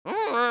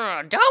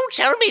Don't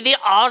Tell Me the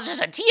Odds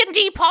is a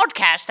D&D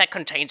podcast that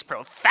contains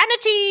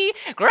profanity,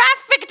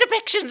 graphic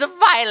depictions of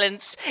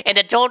violence, and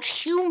adult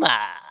humor.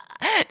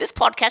 This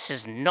podcast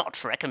is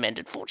not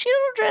recommended for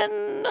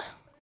children.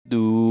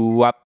 Do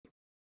wop,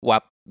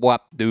 wop,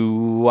 wop, do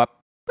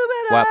wop,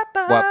 wop,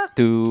 wop,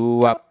 do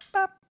wop,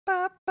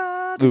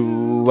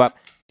 do wop,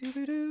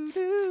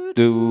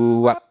 do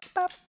wop,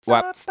 wop,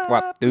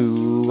 wop,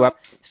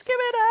 do wop,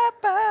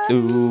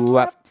 do wop,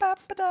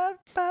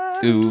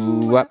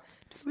 do wop,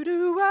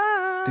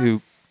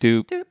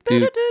 do,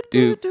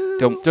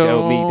 don't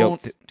tell me,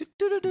 don't.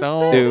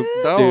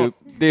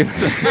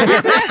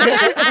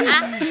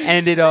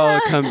 And it all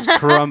comes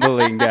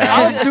crumbling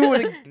down.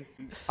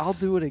 I'll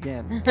do it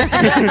again.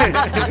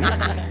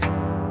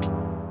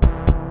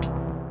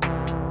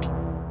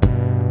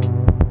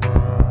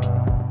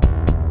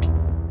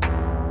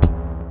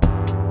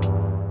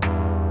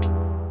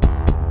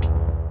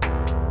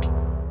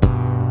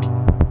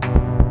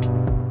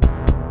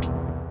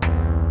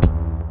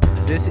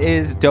 This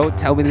is Don't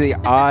Tell Me the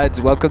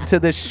Odds. Welcome to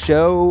the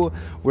show.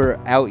 We're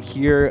out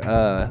here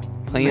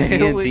playing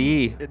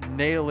D&D.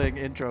 Nailing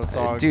intro songs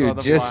on Dude,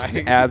 the just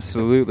fly.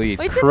 absolutely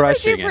Wait, typically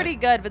crushing do it. pretty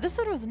good, but this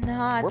one was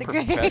not We're the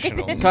greatest.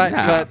 professionals.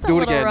 Cut, It's a do it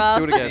little again. rough.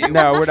 Do it again.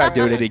 No, we're not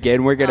doing it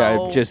again. We're gonna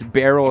No. just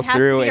barrel It has to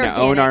through be and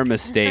own our organic.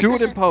 mistakes. Do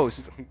it in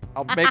post.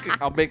 I'll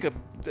make a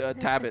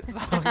Tabit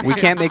song. We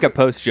can't make a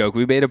post joke.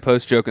 We made a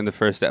post joke in the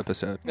first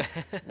episode.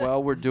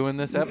 Well, we're doing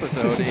this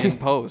episode in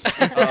post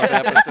of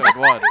episode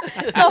 1.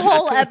 The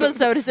whole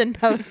episode is in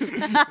post.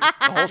 The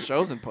whole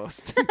show's in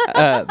post.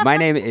 My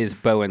name is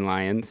Bowen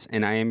Lyons,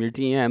 and I am your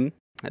DM.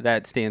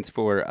 That stands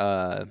for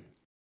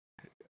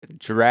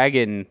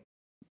Dragon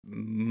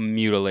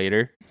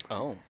Mutilator.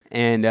 Oh.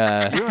 And You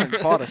haven't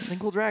fought a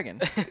single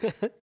dragon.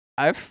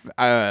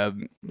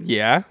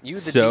 yeah. You,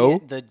 the So,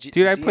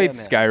 dude, I played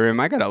DMS. Skyrim.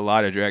 I got a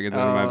lot of dragons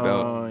under my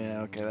belt. Oh,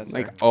 yeah, okay, that's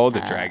Like fair. all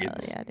the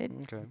dragons. Yeah,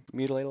 dude. Okay.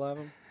 Mutilate a lot of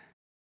them?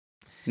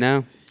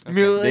 No, they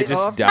Mutilate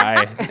just off-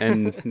 die,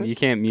 and you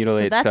can't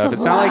mutilate that's stuff. a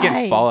It's not like in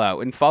lie.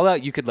 Fallout. In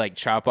Fallout, you could like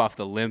chop off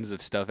the limbs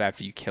of stuff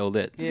after you killed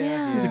it.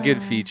 Yeah. It's a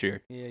good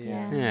feature. Yeah,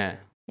 Yeah. Yeah,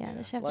 Yeah,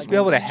 they should have Like should be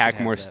able to Should hack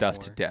have more that stuff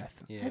to more. death.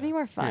 Yeah. That'd be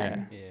more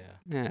fun. Yeah.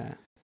 Yeah.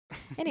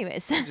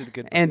 Anyways. These are the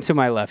good And to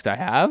my left, I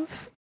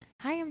have.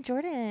 Hi, I'm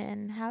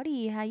Jordan.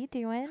 Howdy. How you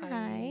doing?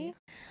 Hi.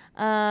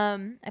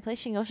 I play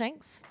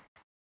Shingleshanks.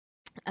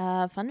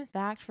 Fun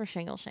fact for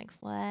Shingleshanks.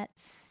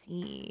 Let's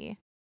see.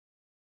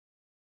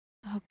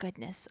 Oh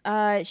goodness.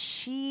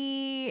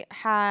 She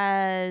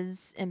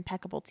has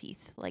impeccable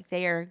teeth. Like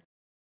they are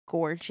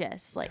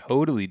gorgeous. Like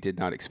Totally did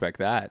not expect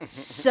that.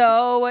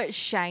 so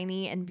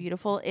shiny and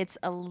beautiful. It's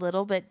a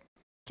little bit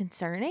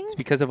concerning. It's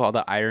because of all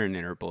the iron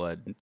in her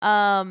blood.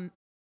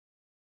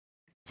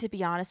 To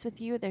be honest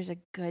with you, there's a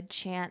good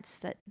chance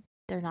that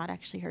they're not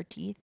actually her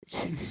teeth.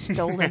 She's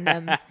stolen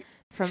them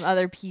from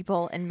other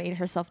people and made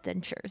herself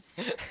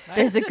dentures.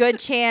 There's a good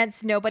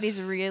chance, nobody's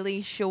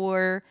really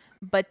sure,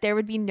 but there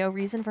would be no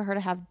reason for her to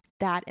have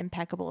that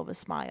impeccable of a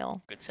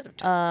smile. Good set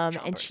of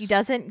And she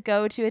doesn't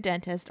go to a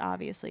dentist,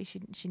 obviously.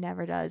 She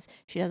never does.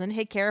 She doesn't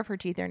take care of her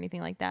teeth or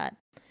anything like that.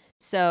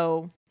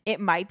 So it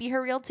might be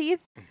her real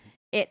teeth.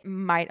 It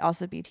might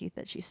also be teeth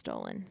that she's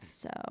stolen.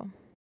 So,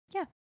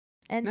 yeah.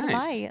 And to Nice.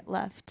 my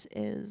left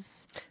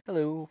is...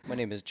 Hello, my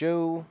name is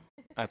Joe.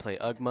 I play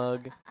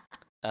Uggmug.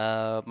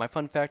 My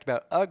fun fact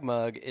about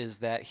Uggmug is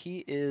that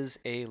he is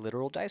a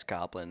literal dice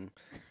goblin.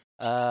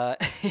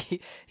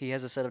 He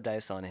has a set of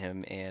dice on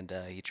him, and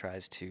he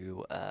tries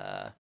to,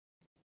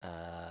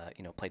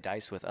 play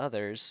dice with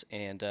others.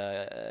 And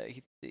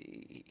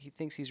he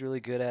thinks he's really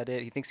good at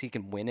it. He thinks he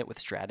can win it with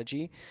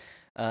strategy.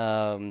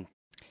 He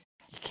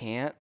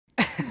can't.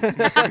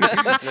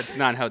 That's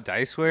not how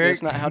dice work.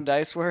 That's not how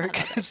dice work.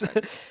 how dice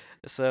work.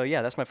 So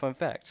yeah, that's my fun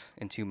fact.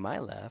 And to my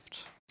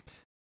left,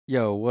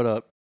 Yo, what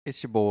up?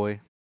 It's your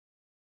boy,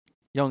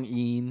 Young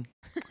Ian,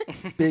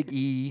 Big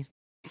E,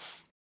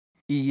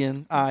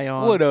 Ian,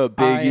 Ion. What up,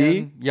 Big E?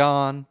 Ian,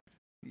 Jan.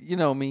 You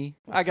know me.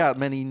 I What's got up?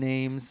 many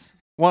names.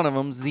 One of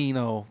them,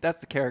 Zeno. That's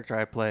the character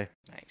I play.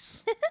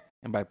 nice.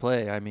 And by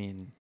play, I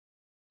mean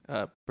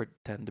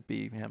pretend to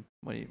be him.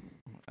 What do you?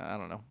 I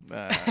don't know.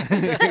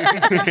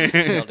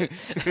 Nailed it.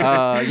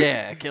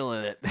 Yeah,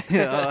 killing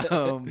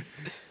it.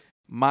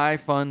 My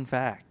fun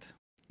fact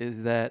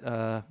is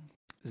that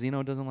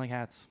Zeno doesn't like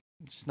hats.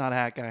 He's just not a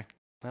hat guy.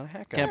 Not a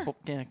hat guy.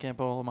 Can't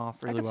pull them off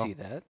I really can well. see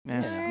that. Yeah.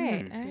 All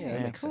right. Hmm. All right. Yeah,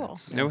 that makes cool.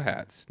 sense. No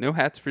hats. No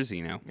hats for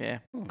Zeno. Yeah.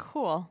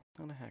 Cool.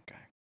 Not a hat guy.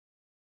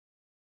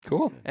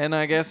 Cool. And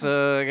I guess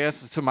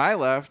to my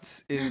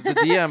left is the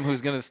DM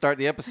who's gonna start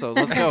the episode.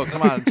 Let's go.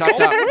 Come on, chop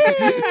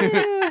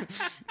chop.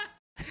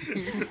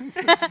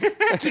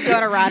 Just keep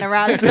going around and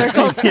around in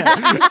circles.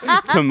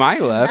 To my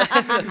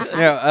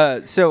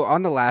left. So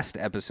on the last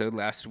episode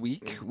last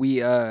week, we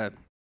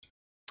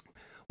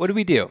what did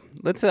we do?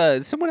 Let's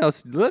someone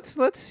else.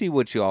 Let's see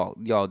what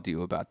y'all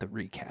do about the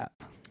recap.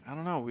 I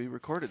don't know. We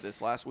recorded this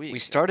last week. We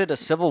started a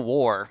civil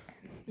war.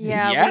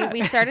 Yeah,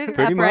 we started an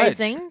pretty much.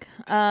 uprising.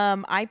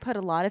 I put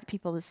a lot of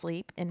people to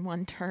sleep in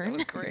one turn. That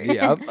was great.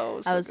 Yep.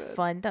 Oh, That was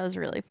fun. That was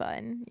really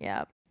fun.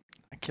 Yeah.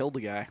 I killed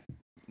a guy.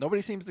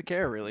 Nobody seems to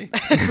care, really.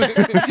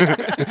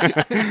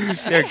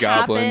 They're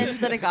goblins.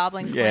 Happens at a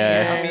goblin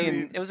Yeah. clan. I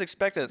mean, it was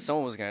expected that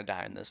someone was going to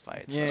die in this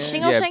fight. Yeah. So.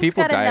 Shingleshanks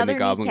People got die in the another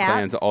goblin kneecap.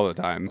 clans all the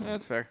time.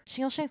 That's fair.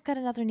 Shingleshanks got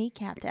another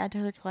kneecap to add to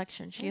her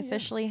collection. She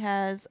officially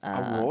has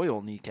A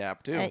royal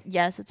kneecap, too.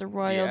 yes, it's a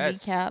royal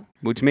Yes. kneecap.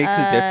 Which makes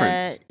a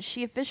difference.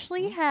 She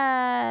officially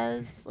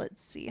has.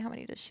 Let's see, how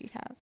many does she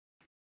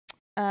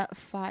have?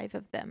 5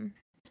 of them.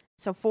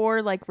 So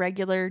 4 like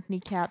regular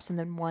kneecaps, and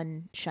then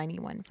 1 shiny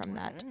one from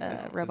that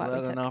robot Is we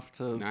that took. enough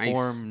to Nice.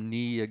 form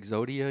knee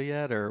exodia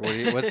yet, or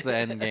what's the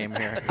end game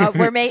here? I'm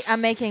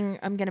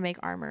gonna make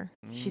armor.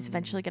 She's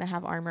eventually gonna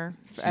have armor.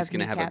 She's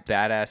going to have a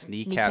badass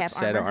kneecap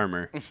set of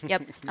armor.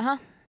 Yep. Uh-huh.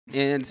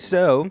 And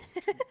so,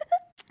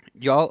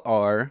 y'all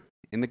are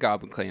in the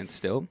goblin clan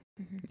still.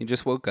 Mm-hmm. You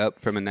just woke up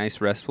from a nice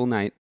restful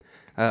night.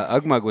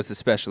 Uggmug was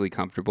especially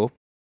comfortable.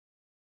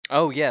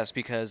 Oh, yes,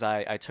 because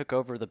I took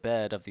over the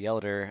bed of the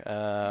elder.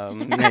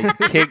 And then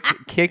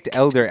kicked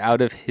Elder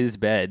out of his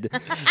bed.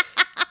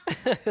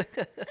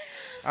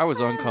 I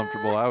was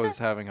uncomfortable. I was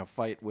having a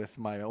fight with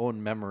my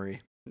own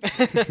memory.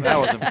 That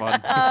wasn't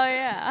fun. Oh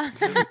yeah.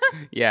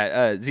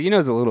 Yeah,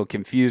 Zeno's a little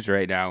confused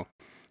right now.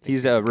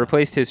 He's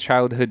replaced his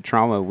childhood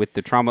trauma with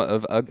the trauma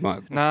of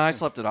Uggmug. Nah, I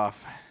slept it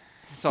off.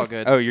 It's all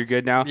good. Oh, you're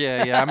good now?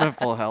 Yeah, I'm in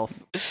full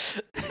health.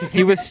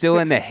 He was still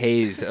in the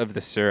haze of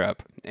the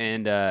syrup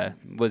and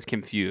was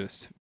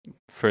confused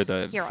for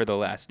the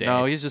last day.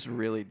 No, he's just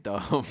really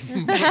dumb.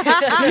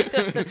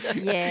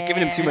 Yeah.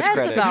 Giving him too much that's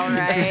credit. about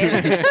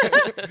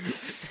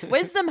right.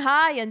 Wisdom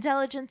high,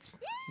 intelligence.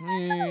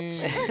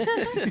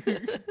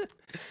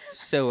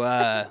 So,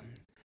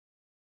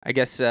 I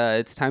guess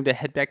it's time to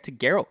head back to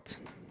Geralt.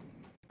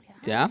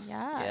 Yeah?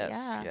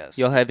 Yes.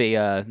 You'll have you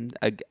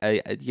got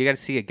to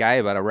see a guy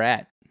about a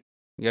rat.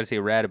 You got to see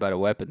a rat about a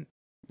weapon.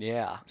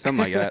 Yeah.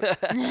 Something like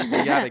that.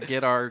 We got to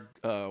get our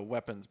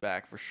weapons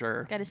back for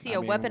sure. Got to see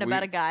a weapon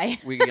about a guy.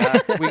 We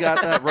got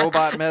that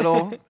robot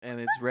metal, and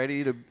it's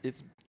ready to.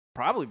 It's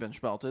probably been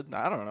smelted.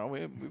 I don't know.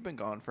 We've been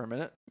gone for a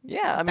minute.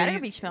 Yeah, I mean, Better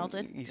be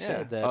smelted. He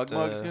said that.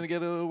 Uggmug's gonna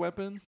get a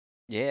weapon.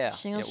 Yeah.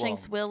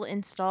 Shingleshanks will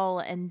install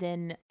and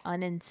then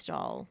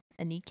uninstall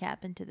a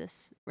kneecap into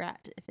this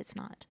rat if it's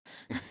not.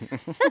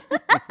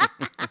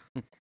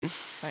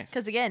 Nice.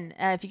 Because again,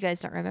 if you guys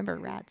don't remember,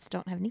 rats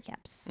don't have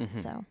kneecaps.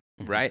 Mhm. So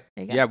Right.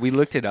 there you go. Yeah, we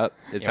looked it up.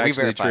 It's Yeah, we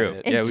actually verified true.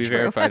 it. Yeah, It's we true.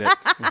 verified it.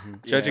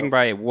 Judging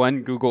by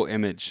one Google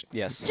image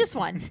Yes. Just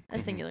one, a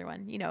singular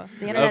one. You know,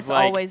 the of internet's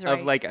always right.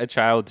 of like a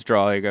child's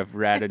drawing of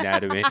rat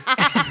anatomy.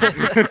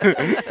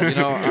 You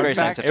know, our Very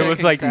fact scientific. It was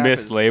checking like staff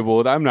is-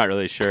 mislabeled. I'm not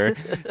really sure.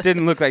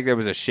 Didn't look like there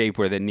was a shape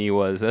where the knee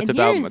was. That's And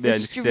about here's the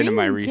extent of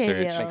my string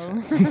research.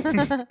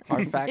 tail.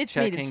 Our It's made of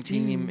fact-checking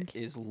team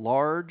string. is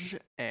large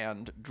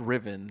and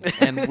driven,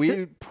 and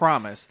we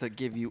promise to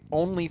give you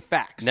only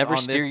facts. Never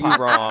on steer this you podcast.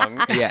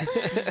 wrong. Yes.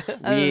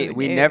 Oh,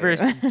 we no. never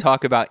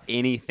talk about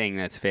anything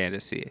that's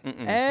fantasy.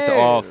 Mm-mm. It's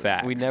all Oh.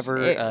 facts. We never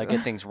Ew.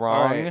 get things All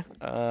wrong.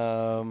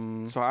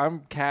 right. So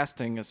I'm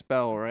casting a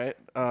spell, right?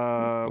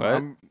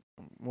 What?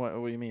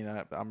 What do you mean?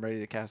 I'm ready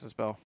to cast a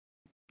spell.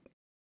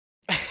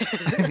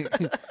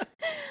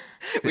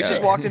 We Yeah.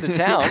 just walked into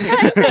town.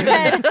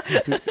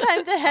 It's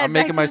time to head I'm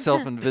back making to-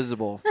 myself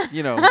invisible,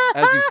 you know,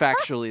 as you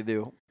factually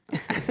do.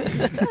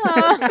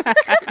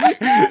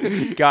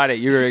 Got it.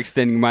 You were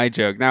extending my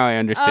joke. Now I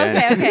understand.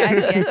 Okay,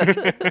 I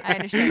see. I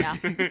understand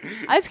now.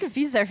 I was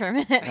confused there for a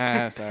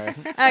minute. Sorry.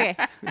 Okay.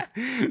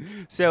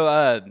 So,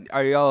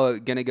 are y'all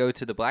gonna go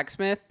to the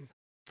blacksmith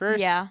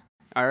first? Yeah.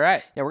 All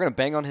right. Yeah, we're gonna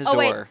bang on his Oh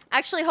wait, door.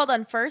 actually, hold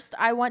on. First,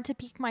 I want to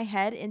peek my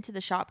head into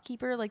the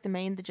shopkeeper, like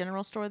the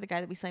general store, the guy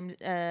that we slammed.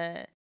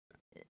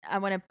 I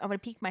want to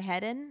peek my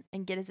head in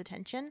and get his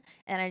attention,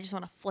 and I just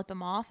want to flip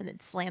him off and then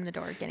slam the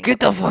door again. Get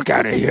the fuck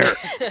out of here!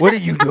 What are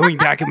you doing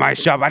back in my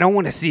shop? I don't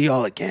want to see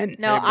y'all again.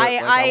 No, Hey,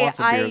 but, I want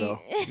some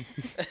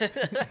beer,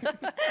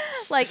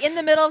 like in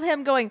the middle of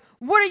him going,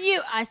 "What are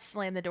you?" I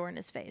slam the door in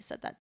his face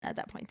at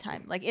that point in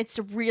time. Like it's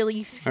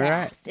really All right.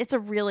 fast. It's a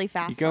really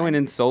fast. You go one. and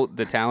insult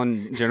the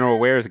town general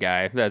wares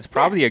guy. That's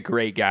probably a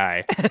great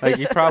guy. Like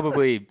he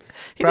probably He is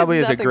did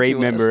a nothing great to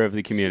member us. of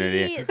the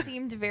community. He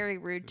seemed very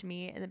rude to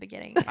me in the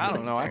beginning. I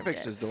don't know. I Deserved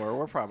fixed it. his door.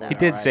 We're probably. He all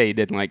did right. say he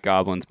didn't like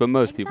goblins, but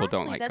most people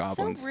don't Exactly, like that's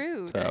goblins. So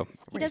rude. So,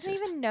 He doesn't Racist.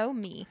 even know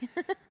me.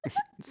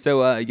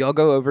 so y'all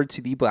go over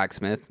to the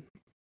blacksmith,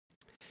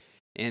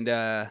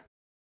 and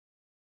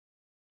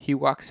he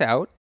walks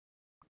out,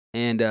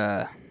 and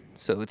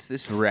so it's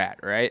this rat,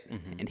 right?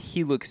 Mhm. And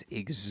he looks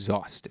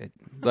exhausted.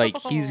 Like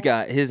he's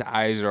got his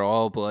eyes are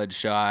all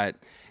bloodshot,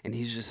 and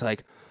he's just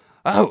like,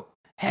 "Oh,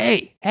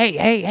 hey,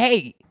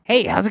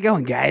 how's it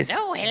going, guys?"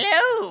 Oh,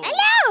 hello.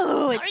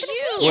 Hello, it's good to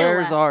see you.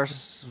 Where's our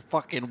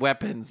fucking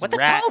weapons? What the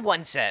rat? tall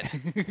one said.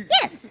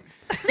 Yes,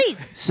 please.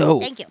 So,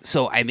 Thank you.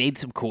 so I made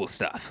some cool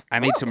stuff. I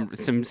made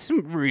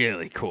some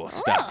really cool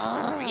stuff.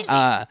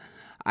 Oh,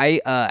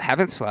 I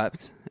haven't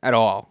slept at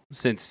all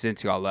since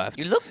y'all left.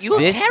 You look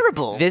This-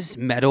 terrible. This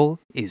metal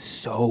is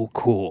so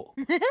cool,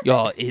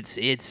 y'all. It's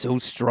so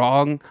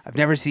strong. I've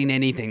never seen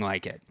anything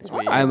like it.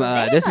 Sweet. I'm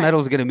very this much. metal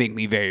is gonna make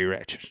me very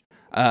rich.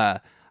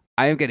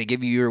 I am going to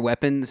give you your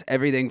weapons,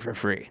 everything for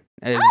free.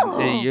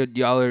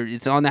 Y'all are,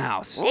 it's on the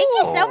house. Thank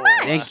you so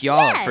much. Thank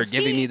y'all Yes. for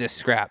giving me this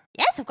scrap.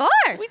 Yes, of course.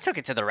 We took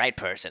it to the right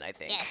person, I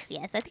think.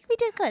 Yes, I think we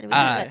did good. We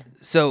did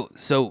good. So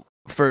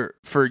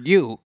for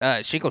you,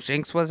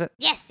 Shingleshanks, was it?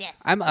 Yes.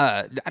 I'm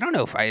I don't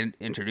know if I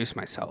introduced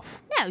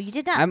myself. No, you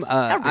did not.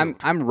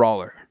 I'm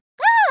Roller.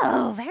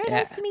 Oh, very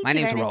nice to meet My you.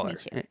 name's Very Roller.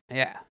 Nice to meet you.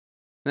 Yeah.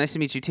 Nice to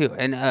meet you too.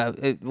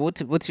 And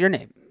what's your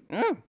name?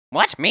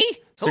 What, me?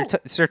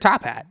 Sir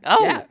Top Hat. Oh,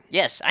 Yeah.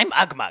 yes, I'm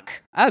Uggmug.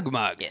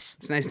 Uggmug. Yes.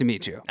 It's nice to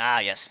meet you. Ah,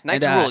 yes. Nice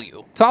And, to rule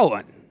you. Tall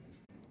one.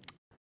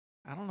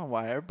 I don't know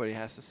why everybody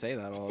has to say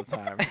that all the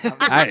time.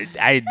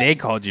 They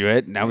called you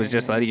it, and I was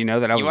just letting you know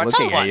that I You was are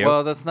looking tall at one. you.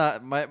 Well, that's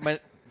not my.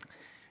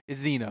 It's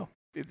Zeno.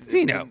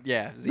 Zeno.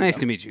 Yeah. Zeno. Nice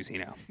to meet you,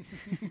 Zeno.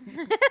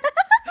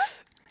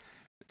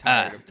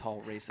 Tired of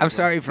tall races. I'm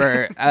sorry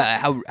for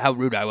how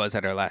rude I was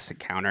at our last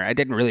encounter. I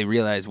didn't really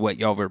realize what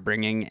y'all were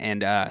bringing,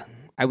 and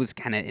I was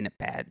kind of in a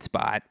bad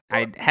spot.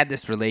 I had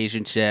this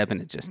relationship, and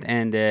it just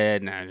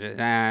ended. And I just,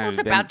 Well, it's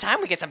about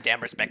time we get some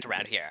damn respect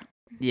around here.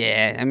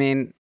 Yeah, I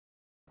mean,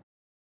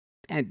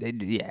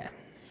 yeah.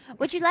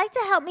 Would you like to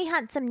help me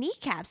hunt some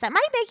kneecaps? That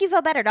might make you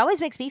feel better. It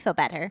always makes me feel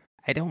better.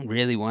 I don't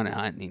really want to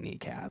hunt any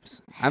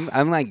kneecaps.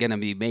 I'm like gonna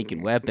be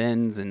making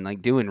weapons and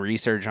like doing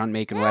research on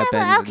making weapons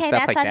Well, and okay,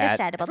 stuff that's like that.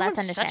 understandable. That's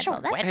Everyone's such a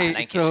understandable. That's wet fine. Hey,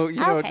 blanket.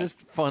 so Okay.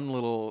 just fun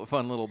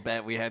little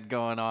bet we had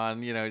going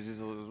on. Just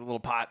a little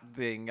pot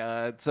thing.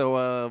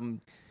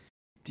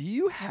 Do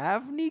you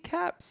have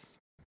kneecaps?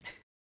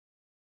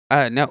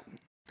 No.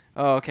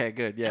 Oh, okay,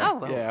 good. Yeah. Oh,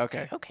 well, Yeah.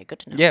 Okay. Okay, good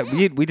to know. Yeah,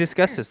 we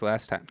discussed this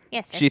last time.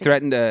 Yes. She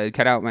threatened to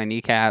cut out my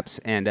kneecaps,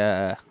 and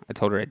I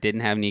told her I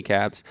didn't have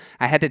kneecaps.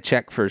 I had to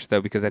check first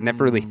though because it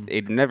never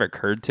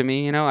occurred to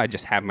me. I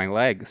just have my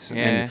legs.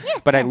 Yeah.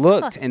 But I yes, of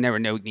looked, course. and there were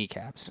no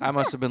kneecaps. I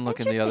must have been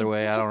looking the other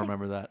way. I don't Interesting.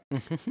 remember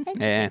that.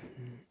 Yeah.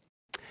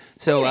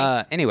 So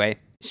Anyways. anyway,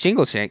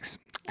 Shingleshanks,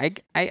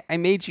 I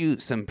made you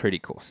some pretty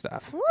cool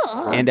stuff.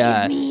 Ooh, And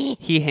give me.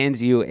 he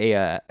hands you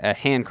a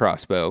hand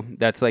crossbow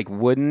that's like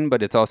wooden,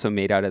 but it's also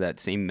made out of that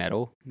same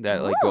metal,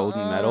 that like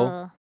golden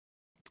metal.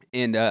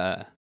 And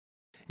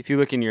if you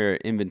look in your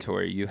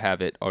inventory, you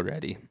have it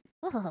already.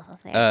 Ooh,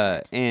 very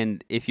good.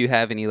 And if you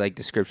have any like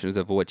descriptions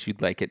of what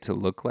you'd like it to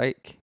look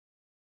like,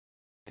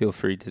 feel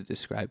free to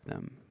describe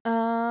them.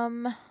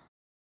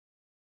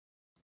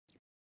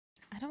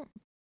 I don't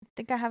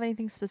think I have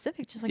anything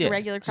specific. Just like Yeah, a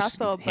regular just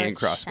crossbow, hand but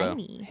crossbow,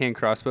 shiny. hand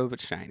crossbow,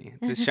 but shiny.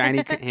 It's a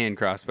shiny hand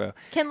crossbow.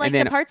 Can like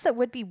then- the parts that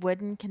would be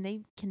wooden? Can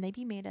they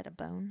be made out of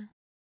bone?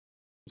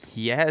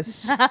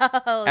 Yes,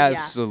 Oh,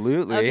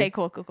 absolutely. Yeah. Okay.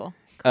 Cool.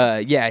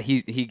 Yeah,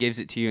 he gives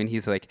it to you, and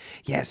he's like,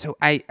 yeah. So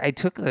I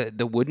took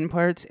the wooden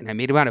parts and I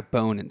made them out of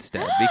bone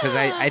instead because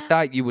I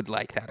thought you would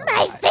like that a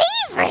My lot.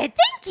 favorite.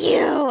 Thank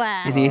you.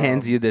 And he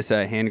hands you this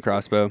hand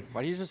crossbow.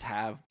 Why do you just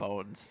have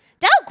bones?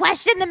 Don't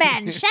question the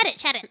man. Shut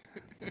it.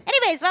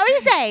 Anyways, what were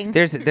you saying?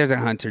 There's a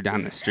hunter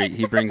down the street.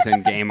 He brings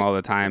in game all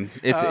the time.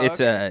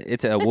 It's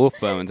a wolf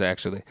bones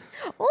actually.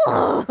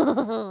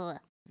 Ooh.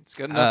 It's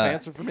good enough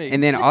answer for me.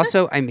 And then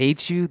also I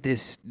made you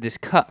this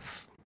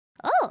cuff.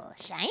 Oh,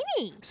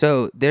 shiny.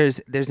 So there's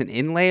an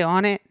inlay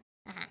on it,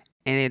 Uh-huh.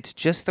 and it's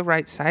just the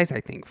right size,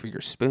 I think, for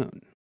your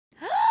spoon.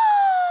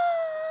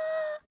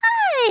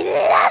 I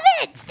love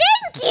it.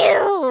 Thank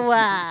you.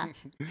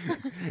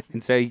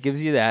 And so he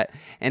gives you that.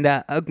 And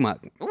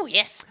Uggmug, Oh,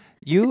 yes.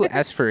 you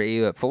asked for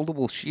a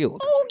foldable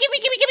shield. Oh, gimme.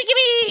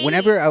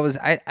 Whenever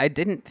I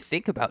didn't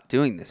think about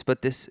doing this,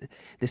 but this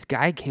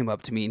guy came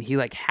up to me and he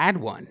like had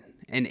one,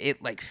 and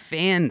it like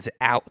fans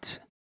out.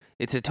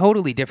 It's a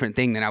totally different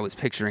thing than I was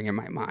picturing in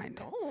my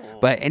mind. Oh.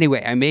 But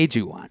anyway, I made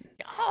you one,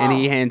 and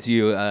he hands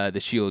you the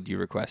shield you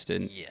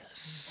requested.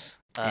 Yes.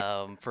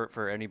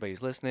 For anybody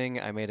who's listening,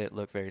 I made it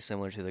look very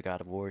similar to the God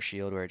of War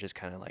shield, where it just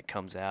kind of like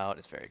comes out.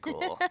 It's very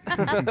cool.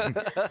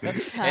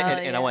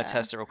 and I want to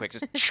test it real quick.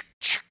 Just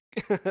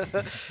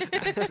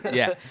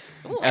Yeah,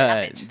 Ooh, I love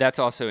it. that's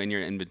also in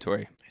your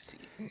inventory. I see.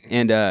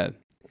 And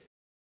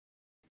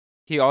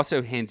he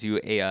also hands you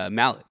a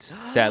mallet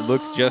that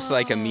looks just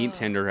like a meat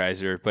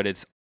tenderizer, but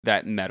it's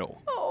that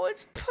metal. Oh,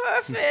 it's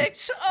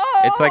perfect.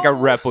 Oh, It's like a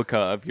replica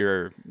of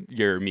your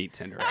meat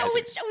tenderizer. Oh,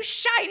 it's so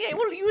shiny. I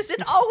will use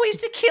it always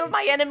to kill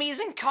my enemies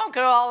and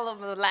conquer all of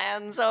the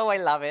lands. Oh, I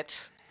love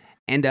it.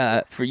 And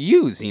for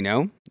you,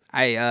 Zeno,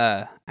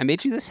 I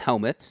made you this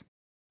helmet.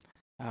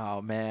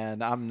 Oh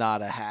man, I'm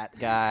not a hat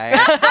guy.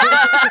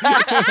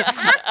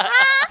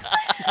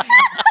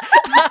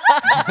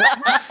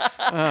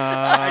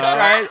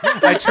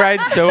 I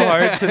tried so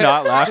hard to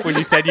not laugh when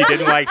you said you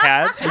didn't like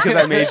hats because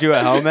I made you a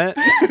helmet.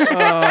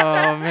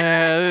 Oh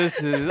man,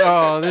 this is.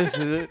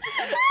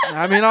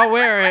 I mean, I'll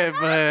wear it,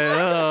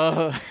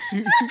 but.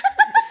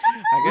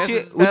 I guess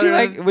it's better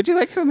than- Would you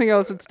like something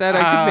else instead?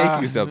 I could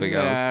make you something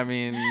else. I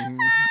mean,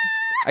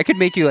 I could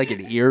make you like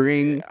an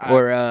earring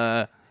or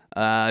a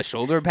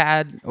shoulder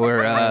pad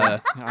or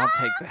I'll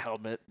take the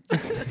helmet.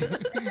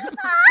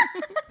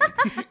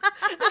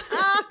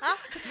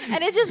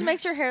 And it just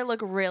makes your hair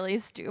look really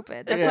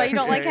stupid. That's why you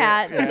don't like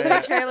hats. It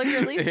makes your hair look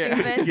really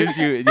stupid. gives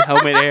you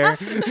helmet hair.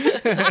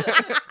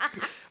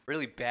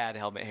 Really bad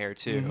helmet hair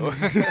too.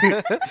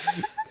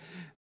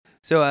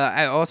 So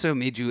I also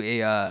made you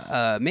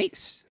a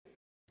mace.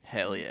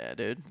 Hell yeah,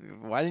 dude.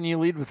 Why didn't you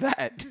lead with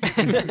that?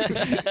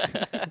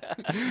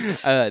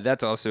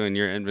 That's also in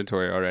your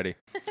inventory already.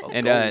 Let's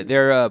And go.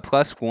 they're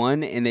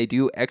 +1, and they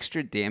do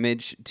extra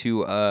damage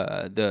to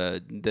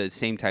the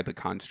same type of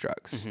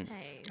constructs.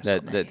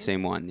 Mhm. That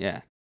same one,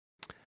 yeah.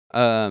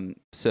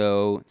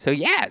 So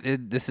yeah,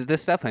 this is the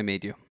stuff I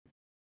made you.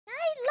 I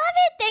love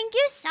it. Thank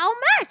you so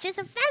much. It's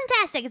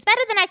fantastic. It's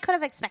better than I could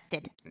have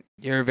expected.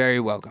 You're very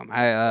welcome.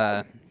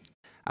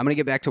 I'm gonna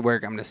get back to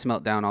work. I'm gonna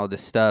smelt down all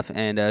this stuff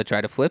and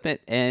try to flip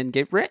it and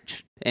get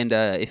rich. And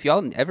if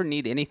y'all ever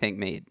need anything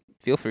made,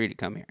 feel free to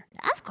come here.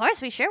 Of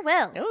course, we sure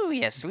will. Oh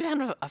yes, we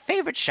have a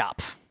favorite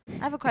shop. I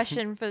have a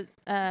question for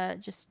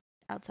just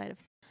outside of.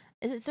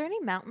 Is there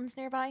any mountains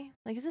nearby?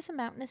 Like, is this a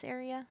mountainous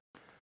area,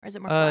 or is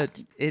it more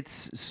flat?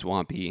 It's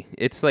swampy.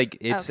 It's like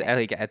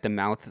Okay. at the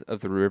mouth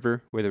of the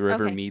river where the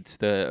river Okay. meets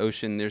the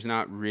ocean. There's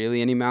not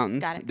really any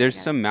mountains. Got it, There's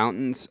got it. some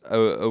mountains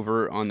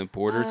over on the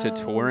border to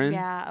Torin,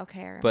 Yeah.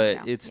 Okay. I remember but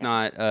now. it's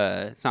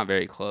Yeah. not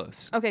very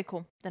close. Okay.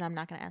 Cool. Then I'm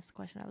not gonna ask the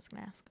question I was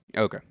gonna ask.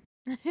 Okay.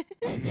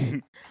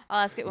 I'll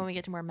ask it when we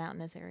get to more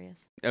mountainous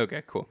areas.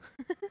 Okay, cool.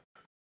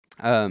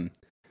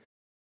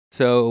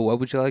 So what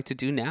would you like to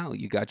do now?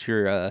 You got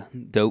your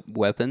dope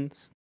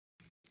weapons.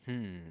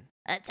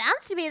 It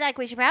sounds to me like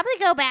we should probably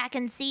go back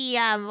and see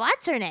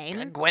what's her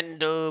name.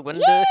 Gwenda.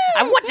 Yes,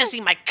 I want to yes.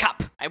 see my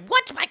cup. I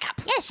want my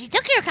cup. Yes, she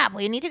took your cup.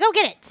 We need to go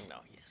get it. No,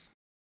 yes.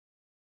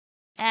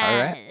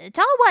 All right.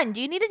 Tall one,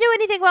 do you need to do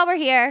anything while we're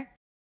here?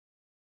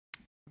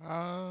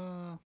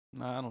 No,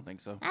 I don't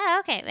think so. Oh,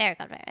 okay. Very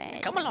good. Very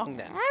good. Come along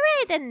then. All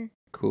right then.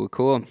 Cool.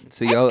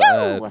 So Let's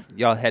go.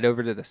 y'all head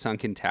over to the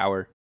sunken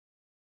tower.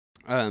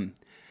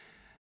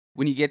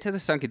 When you get to the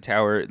sunken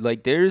tower,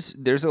 like there's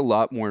a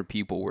lot more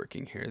people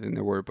working here than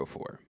there were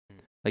before.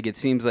 Like it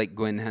seems like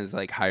Gwen has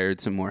like hired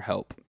some more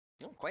help.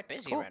 Oh, quite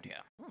busy Cool. around here.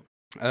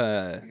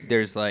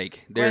 There's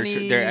like they're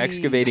Gwenny.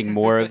 excavating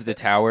more of the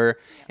tower,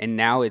 and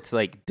now it's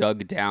like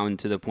dug down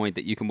to the point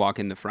that you can walk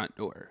in the front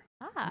door.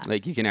 Ah,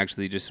 Like you can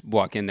actually just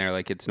walk in there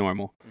like it's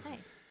normal.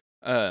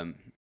 nice.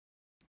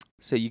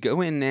 So you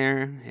go in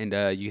there and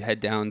you head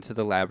down to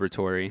the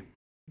laboratory,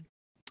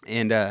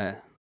 and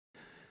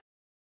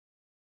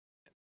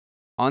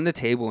on the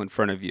table in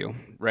front of you,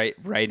 right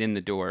in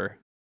the door,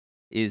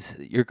 is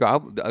your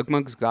the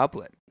Uggmug's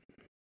goblet,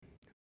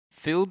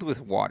 filled with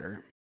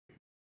water.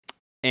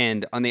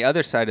 And on the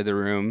other side of the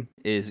room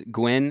is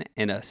Gwen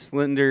and a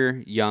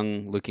slender,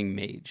 young-looking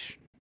mage.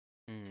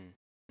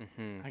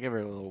 Mm-hmm. I give her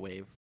a little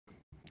wave.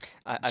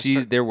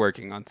 They're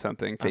working on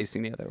something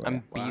facing the other way.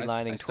 I'm Well,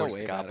 I beelining still towards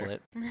the wave at her.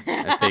 goblet.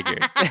 I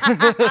figured.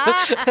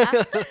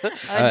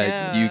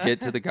 Oh, You no.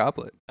 get to the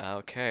goblet.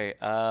 Okay.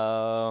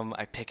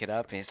 I pick it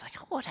up and he's like,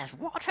 "Oh, it has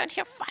water in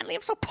here. Finally,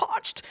 I'm so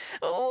parched."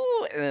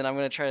 Oh, and then I'm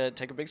gonna try to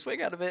take a big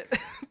swig out of it.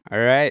 All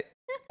right.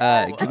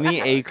 Give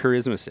me a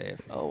charisma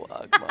save. Oh,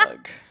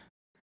 Uggmug.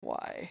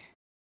 Why?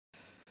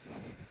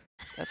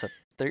 That's a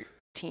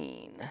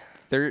 13.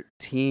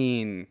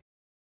 13.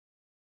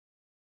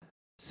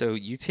 So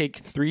you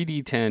take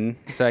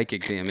 3d10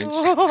 psychic damage.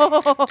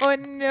 Oh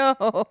no.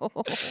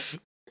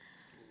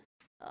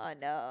 Oh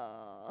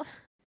no.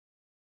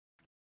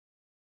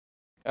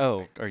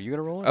 Oh, are you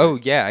gonna roll it? Oh,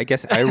 yeah, I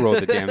guess I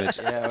rolled the damage.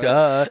 Yeah,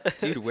 Duh.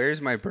 Dude,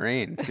 where's my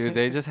brain? Dude,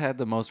 they just had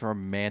the most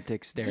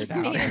romantic stare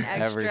down need an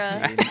I've ever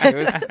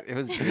extra. seen. It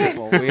was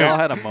beautiful. We all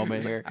had a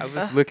moment here. I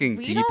was looking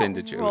We deep don't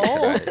into roll.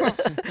 Joey's eyes.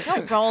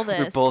 Don't roll this.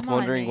 We're both Come on,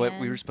 wondering what we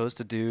man. were supposed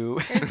to do.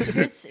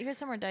 Here's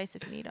some more dice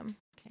if you need them.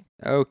 Okay.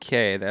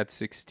 Okay, that's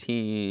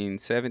 16,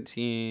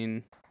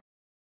 17,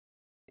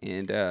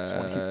 and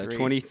 23.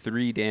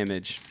 23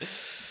 damage.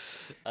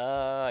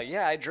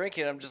 Yeah, I drink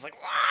it. I'm just like,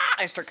 "Wah!"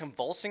 I start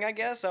convulsing. I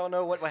guess I don't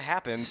know what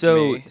happened. to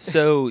So me.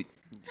 so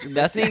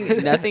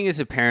nothing is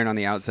apparent on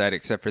the outside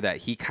except for that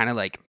he kind of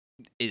like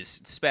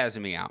is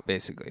spasming out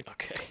basically,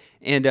 Okay.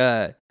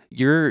 and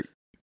your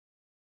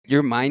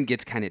mind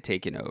gets kind of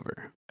taken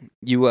over.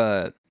 You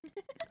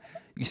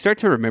start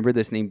to remember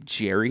this name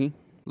Jerry,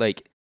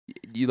 like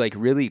you like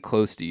really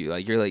close to you,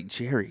 like you're like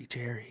Jerry.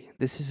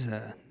 This is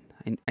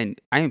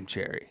and I am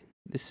Jerry.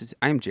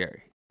 I'm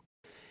Jerry.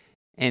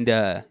 And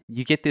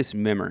you get this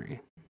memory.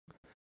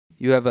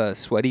 You have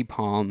sweaty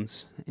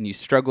palms, and you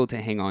struggle to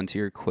hang on to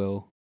your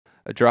quill.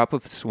 A drop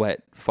of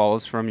sweat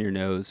falls from your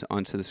nose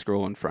onto the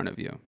scroll in front of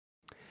you.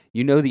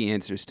 You know the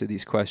answers to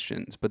these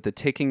questions, but the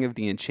ticking of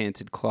the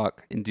enchanted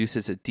clock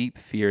induces a deep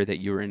fear that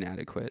you are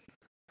inadequate.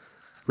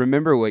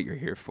 Remember what you're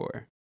here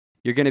for.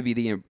 You're going to be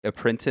the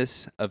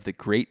apprentice of the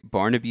great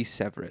Barnaby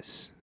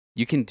Severus.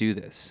 You can do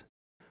this.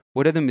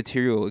 What are the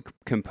material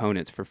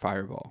components for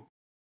Fireball?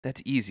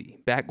 That's easy.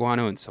 Bat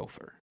guano and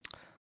sulfur.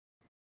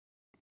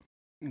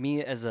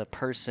 Me as a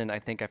person, I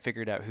think I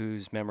figured out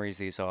whose memories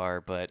these are,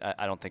 but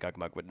I don't think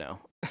Uggmug would know.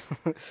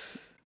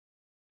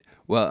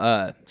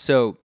 Well,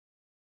 so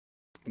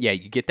yeah,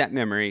 you get that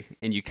memory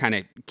and you kind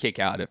of kick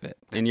out of it,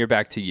 and you're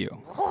back to you.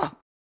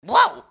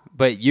 Whoa!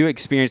 But you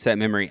experience that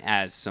memory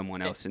as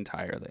someone else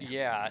entirely.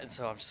 Yeah, and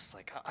so I'm just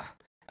like,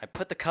 I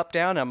put the cup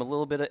down. I'm a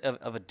little bit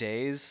of a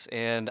daze,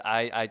 and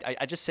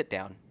I just sit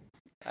down.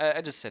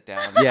 I just sit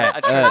down. Yeah, I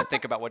try to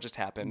think about what just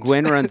happened.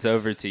 Gwen runs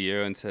over to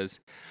you and says,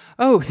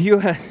 "Oh,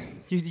 you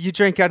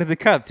drank out of the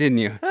cup, didn't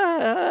you?"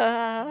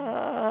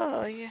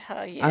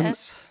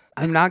 Yes.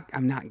 I'm not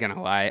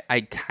gonna lie.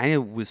 I kind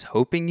of was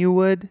hoping you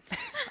would.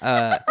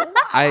 Why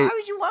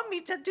would you want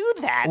me to do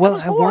that? Well,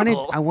 that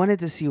was I wanted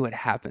to see what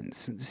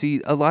happens.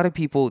 See, a lot of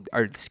people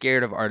are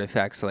scared of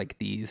artifacts like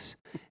these,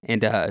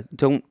 and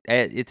don't.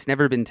 It's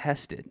never been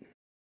tested.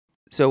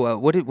 So,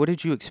 what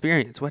did you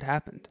experience? What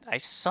happened? I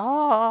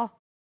saw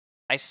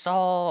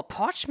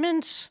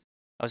parchment.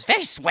 I was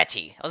very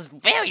sweaty. I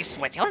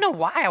don't know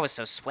why I was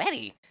so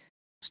sweaty. I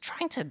was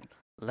trying to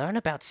learn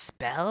about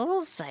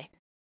spells.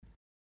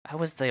 I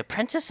was the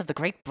apprentice of the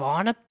great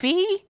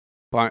Barnaby.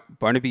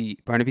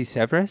 Barnaby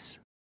Severus?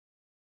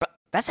 But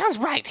that sounds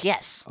right.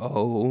 Yes.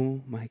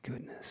 Oh my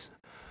goodness.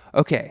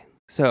 Okay,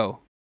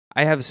 so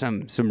I have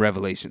some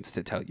revelations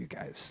to tell you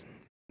guys.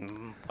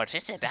 What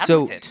is it? Out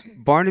So with it.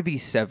 Barnaby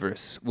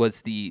Severus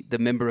was the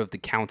member of the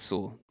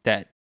council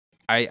that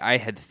I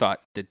had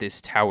thought that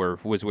this tower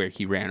was where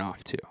he ran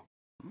off to.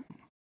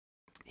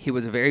 He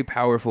was a very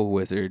powerful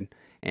wizard,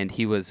 and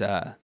he was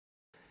kind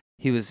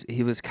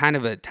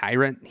of a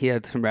tyrant. He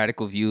had some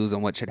radical views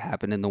on what should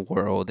happen in the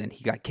world, and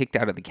he got kicked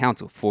out of the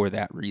council for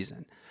that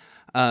reason.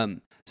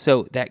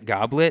 So that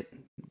goblet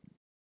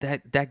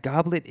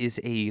is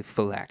a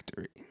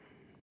phylactery.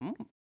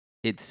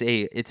 It's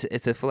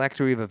a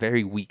phylactery of a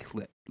very weak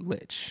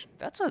lich.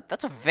 That's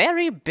a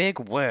very big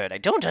word. I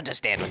don't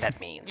understand what that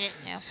means.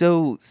 Yeah.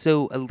 So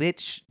a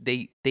lich,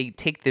 they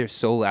take their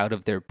soul out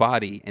of their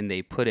body and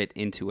they put it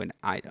into an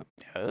item.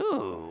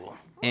 Oh.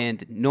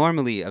 And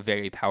normally a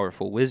very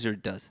powerful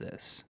wizard does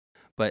this,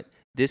 but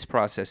this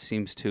process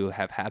seems to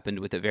have happened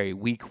with a very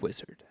weak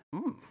wizard.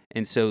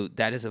 And so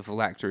that is a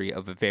phylactery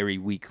of a very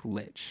weak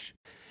lich.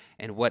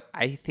 And what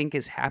I think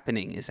is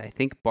happening is I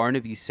think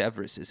Barnaby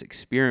Severus is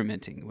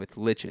experimenting with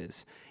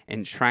liches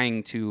and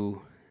trying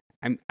to,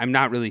 I'm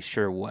not really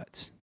sure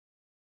what,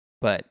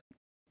 but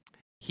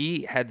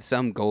he had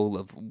some goal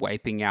of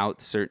wiping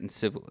out certain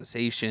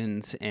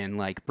civilizations and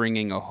like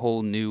bringing a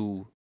whole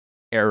new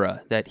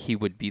era that he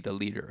would be the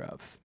leader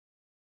of.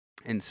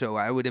 And so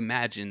I would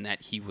imagine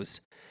that he was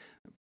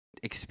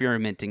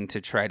experimenting to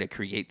try to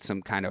create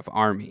some kind of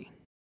army,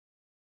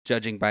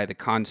 judging by the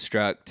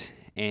construct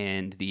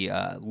and the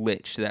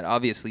lich that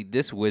obviously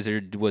this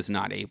wizard was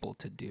not able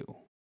to do.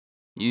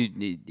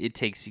 It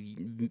takes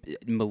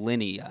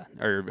millennia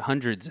or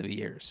hundreds of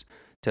years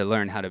to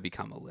learn how to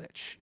become a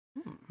lich.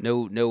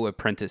 No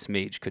apprentice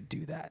mage could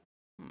do that.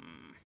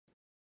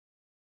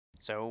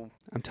 So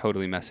I'm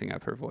totally messing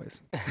up her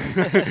voice.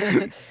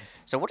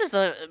 So what is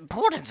the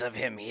importance of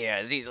him here?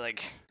 Is he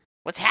like,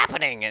 what's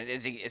happening?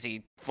 Is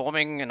he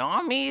forming an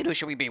army?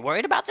 Should we be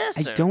worried about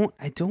this?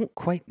 I don't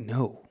quite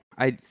know.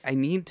 I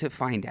need to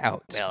find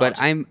out. Well, but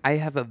I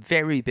have a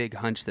very big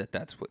hunch that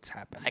that's what's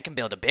happening. I can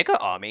build a bigger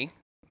army.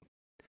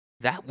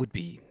 That would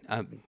be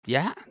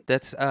yeah.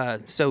 That's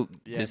so.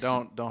 Yeah, this,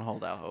 don't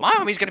hold out hope. My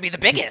army's gonna be the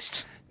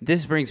biggest.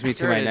 This brings me to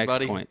Sure my it is, next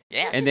buddy. point.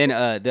 Yes. And then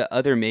the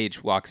other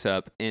mage walks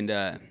up and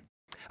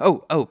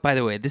oh, by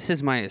the way, this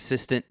is my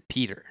assistant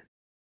Peter.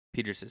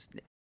 Peter says,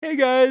 "Hey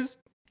guys,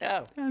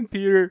 Oh. I'm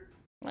Peter."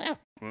 Well,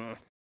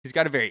 He's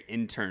got a very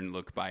intern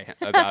look about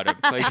him.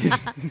 Like he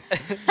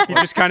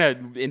just kind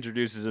of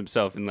introduces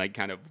himself and like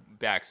kind of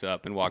backs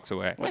up and walks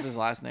away. What's his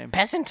last name?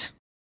 peasant.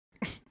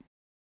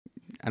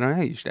 I don't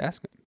know. You should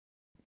ask him.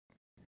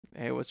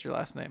 Hey, what's your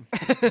last name?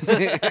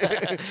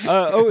 It's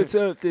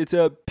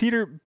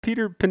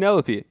Peter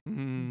Penelope.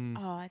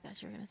 Oh, I thought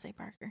you were gonna say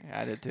Parker.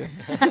 Yeah, I did too.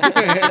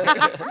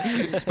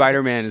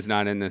 Spider-Man is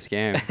not in this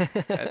game.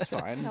 That's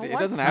fine. No, It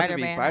what's doesn't have to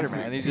be Spider-Man?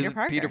 Spider-Man. He's Peter just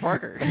Parker. Peter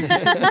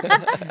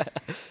Parker.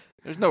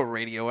 There's no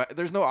radio.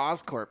 There's no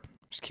Oscorp.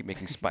 Just keep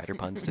making spider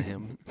puns to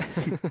him.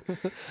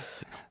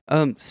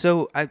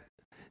 So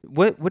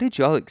what did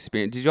y'all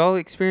experience? Did y'all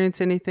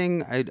experience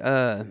anything?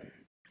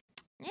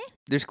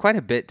 There's quite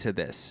a bit to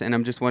this, and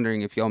I'm just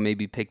wondering if y'all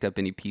maybe picked up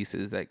any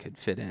pieces that could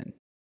fit in.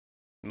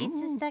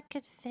 Pieces that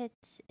could fit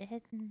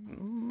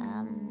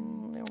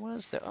in. There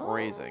was the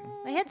Phrasing.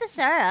 We had the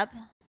syrup.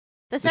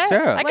 The The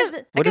syrup? I Was guess-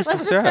 it- What is was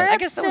the syrup? I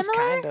guess that was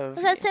similar? kind of-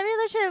 Was that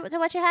similar to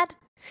what you had?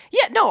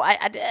 Yeah, no,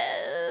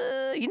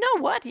 you know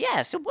what?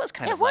 Yes, it was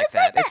kind It of like was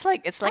like that. that.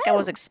 It's like I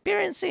was Oh.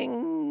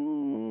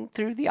 experiencing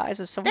through the eyes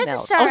of someone There's a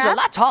else. I was a syrup.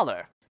 lot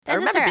taller. I There's a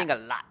remember syrup. being a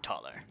lot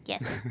taller.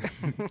 Yes.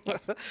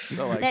 Yes.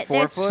 So like There- 4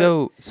 there's-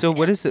 foot. So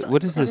what is it?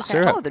 What is the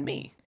taller syrup? than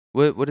me.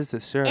 What is the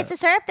syrup? It's a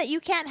syrup that you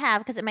can't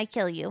have because it might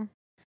kill you.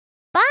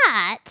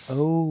 But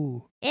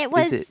Oh, it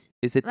was.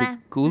 is it the uh,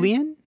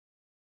 Goulian?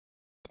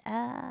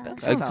 That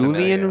A sounds Goulian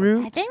familiar.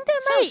 root? I think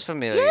that Sounds might.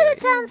 familiar. Yeah, that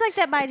sounds like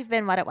that might have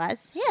been what it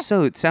was. Yeah.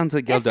 So it sounds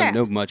like y'all Yes, don't sir.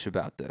 know much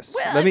about this.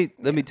 Well,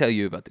 let me tell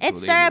you about the It's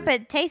Goulian syrup. root.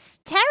 It tastes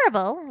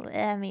terrible.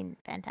 I mean,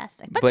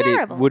 fantastic, but But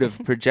terrible. it would have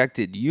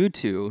projected you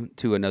two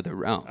to another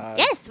realm.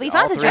 Yes, we all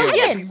fought a three of us.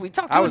 dragon. Yes, we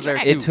talked I to was a there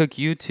dragon. It took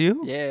you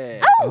two?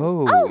 Yeah.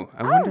 Oh,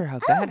 I wonder how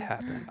that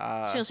happened.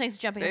 Shingleshanks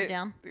jumping up they-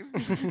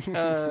 and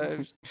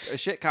down. A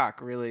shitcock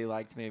really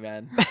liked me,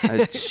 man.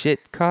 A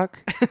shit cock?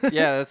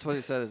 Yeah, that's what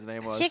he said his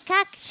name was.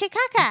 Shikaka.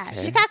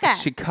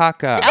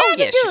 Shikaka. Oh, Dragon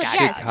yes, dude, Shikaka.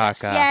 yes.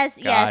 Shikaka. Yes,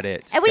 Got yes.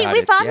 it. And we got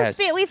it, fought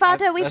yes. we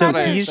fought a That's what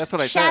I- that's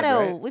what I said,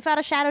 shadow. right? We fought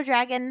a shadow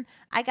dragon.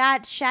 I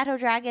got shadow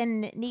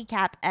dragon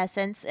kneecap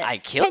essence. I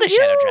killed Can a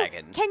shadow you-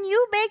 dragon. Can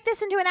you make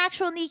this into an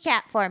actual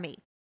kneecap for me?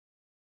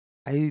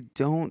 I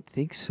don't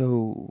think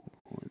so.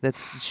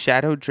 That's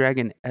Shadow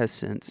Dragon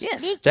Essence.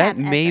 Yes. Kneecap That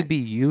may be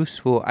essence.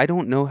 useful. I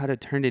don't know how to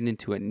turn it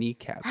into a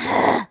kneecap.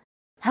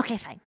 Okay,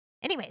 fine.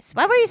 Anyways,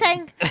 what were you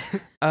saying?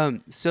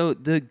 So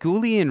the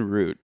Goulian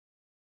root.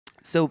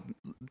 So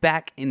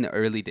back in the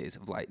early days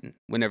of Lighten,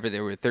 whenever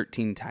there were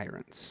 13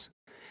 tyrants,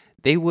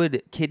 they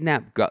would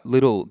kidnap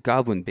little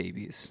goblin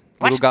babies,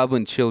 little What?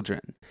 goblin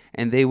children,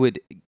 and they would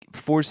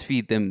force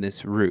feed them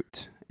this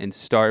root and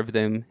starve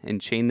them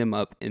and chain them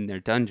up in their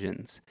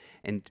dungeons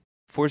and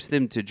force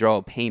them to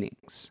draw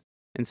paintings.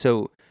 And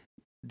so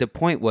the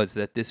point was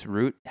that this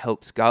root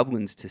helps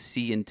goblins to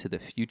see into the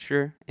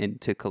future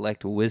and to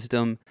collect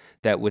wisdom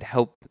that would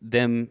help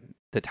them,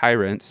 the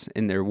tyrants,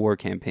 in their war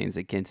campaigns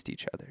against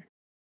each other.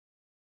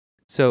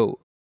 So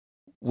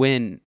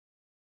when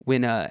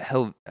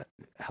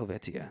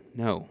Helvetia,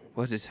 no,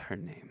 what is her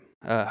name?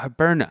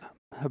 Hiberna.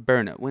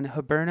 When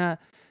Hiberna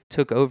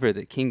took over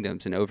the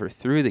kingdoms and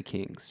overthrew the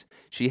kings,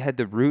 she had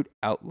the root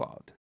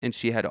outlawed, and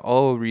she had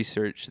all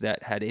research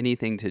that had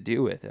anything to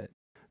do with it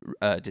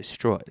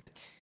destroyed.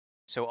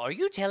 So are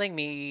you telling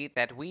me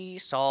that we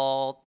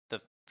saw the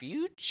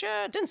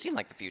future? Didn't seem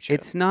like the future.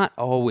 It's not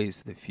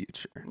always the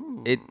future.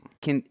 Hmm.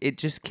 It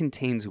just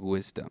contains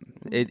wisdom.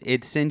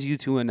 It sends you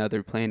to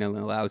another plane and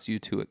allows you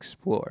to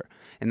explore.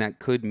 And that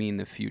could mean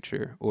the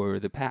future or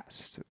the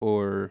past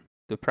or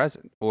the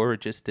present or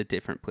just a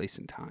different place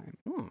in time.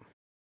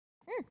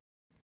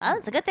 Well,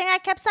 it's a good thing I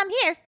kept some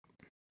here.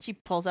 She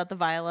pulls out the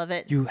vial of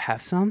it. You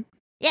have some?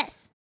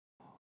 Yes.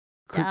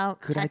 Don't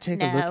Could I touch-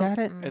 take a look no. at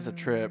it? It's a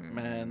trip,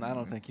 man. I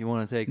don't think you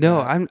want to take No,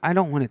 that. I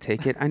don't want to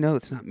take it. I know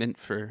it's not meant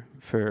for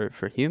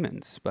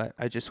humans, but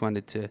I just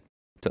wanted to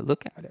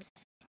look at it.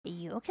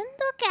 You can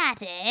look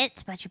at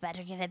it, but you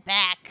better give it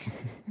back.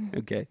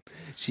 Okay.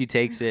 She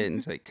takes it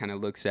and like kind of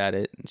looks at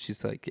it and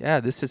she's like, "Yeah,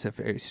 this is a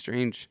very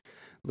strange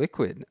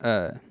liquid.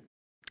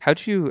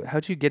 How'd you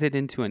get it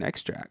into an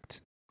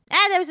extract?"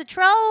 There was a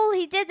troll.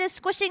 He did this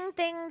squishing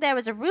thing. There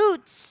was a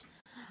roots.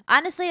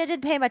 Honestly, I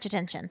didn't pay much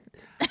attention.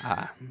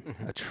 A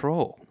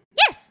troll.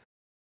 Yes.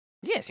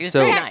 Yes, he was So-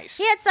 very He had- nice.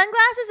 He had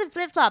sunglasses and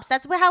flip-flops.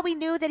 That's how we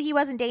knew that he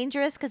wasn't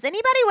dangerous, because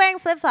anybody wearing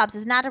flip-flops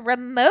is not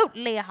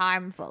remotely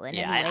harmful in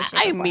Yeah, any way, I shape,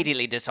 or form.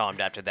 immediately disarmed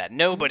after that.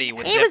 Nobody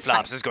with He was flip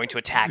flops fine. is going to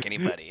attack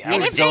anybody. He And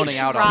was if they zoning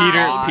out a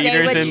tried, lot. they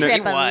Peter's would in the- trip He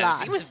a was.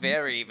 lot. He was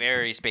very,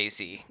 very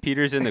spacey.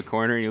 Peter's in the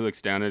corner and he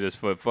looks down at his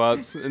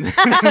flip-flops.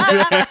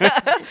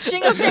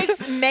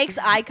 Shingleshanks makes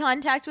eye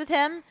contact with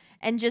him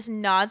and just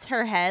nods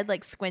her head,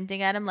 like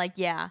squinting at him, like,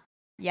 yeah,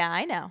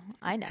 I know.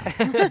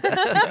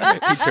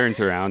 He turns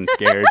around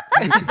scared.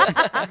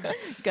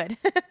 Good.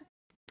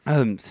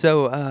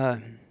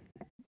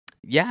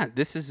 Yeah,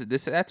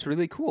 that's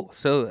really cool.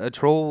 So a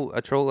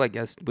troll I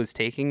guess was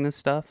taking this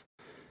stuff.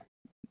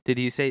 Did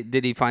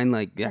he find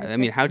like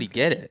how'd he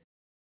get it?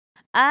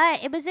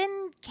 It was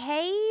in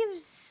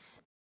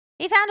caves.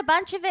 He found a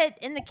bunch of it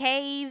in the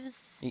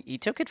caves, He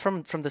took it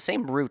from the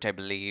same root, I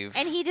believe.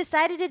 and he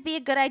decided it'd be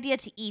a good idea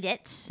to eat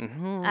it.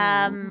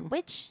 Mhm.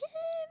 Which,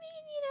 I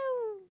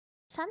mean,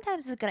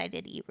 sometimes it's a good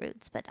idea to eat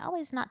roots, but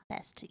always not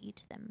best to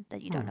eat them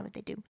that you don't know what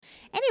they do.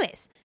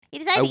 Anyways, he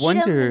decided I to eat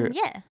wonder- them.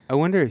 Yeah. I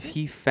wonder if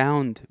he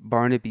found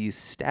Barnaby's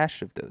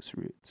stash of those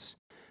roots.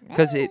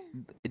 Because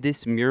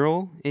this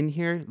mural in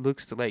here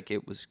looks like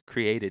it was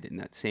created in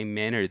that same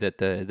manner that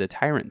the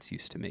tyrants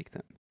used to make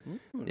them.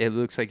 Mm. It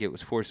looks like it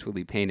was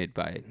forcefully painted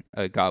by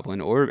a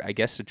goblin or I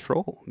guess a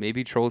troll.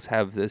 Maybe trolls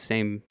have the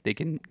same. They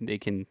can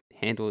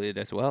handle it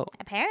as well.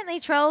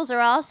 Apparently, trolls are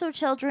also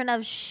children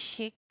of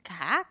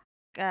Shikak.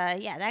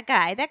 That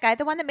guy,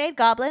 the one that made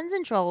goblins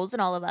and trolls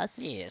and all of us.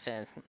 Yes,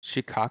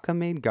 Shikaka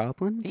made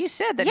goblins? he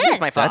said that he was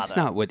my Yes. father. That's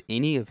not what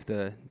any of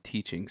the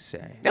teachings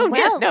say. No,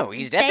 yes, Well, no,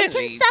 he's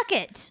definitely. They can suck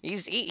it.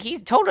 He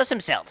told us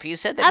himself. He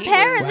said that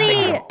Apparently-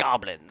 he was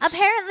goblins.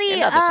 Apparently,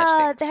 and other such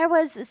things. there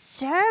was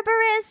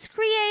Cerberus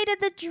created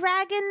the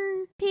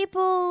dragon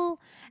people,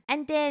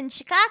 and then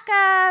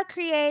Shikaka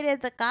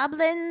created the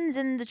goblins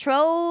and the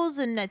trolls,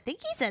 and I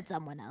think he said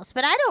someone else,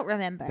 but I don't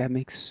remember. That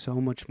makes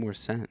so much more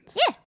sense.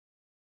 Yeah.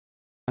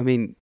 I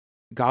mean,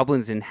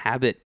 goblins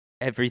inhabit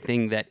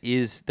everything that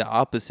is the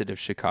opposite of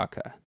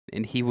Shikaka,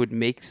 and he would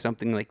make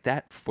something like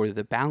that for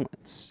the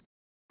balance,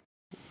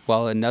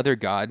 while another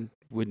god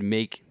would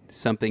make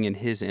something in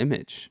his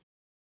image.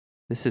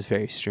 This is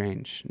very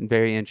strange and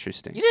very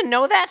interesting. You didn't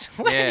know that?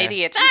 What's an Yeah.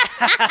 idiot? We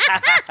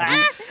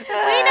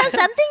know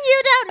something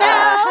you don't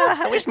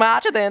know. We're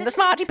smarter than the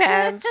smarty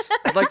pants.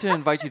 I'd like to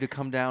invite you to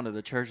come down to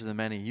the Church of the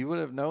Many. You would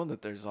have known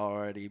that there's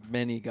already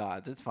many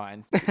gods. It's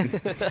fine.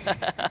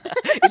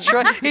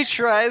 He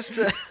tries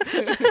to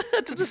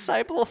to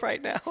disciple right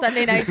now.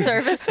 Sunday night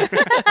service.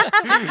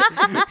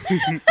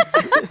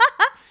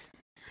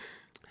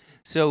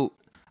 So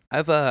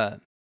I've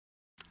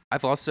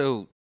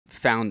also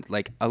found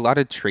like a lot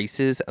of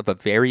traces of a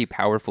very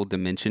powerful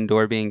dimension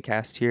door being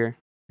cast here,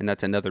 and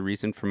that's another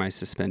reason for my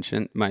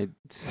suspension, my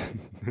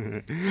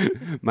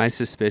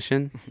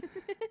suspicion,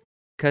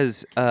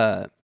 because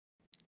I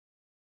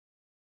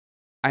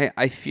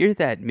fear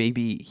that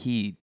maybe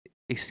he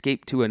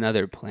escaped to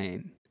another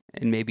plane,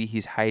 and maybe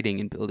he's hiding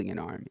and building an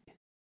army.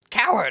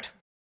 Coward.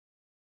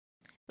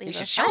 We He will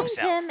should show find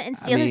himself. him and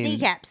steal his mean-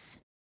 kneecaps.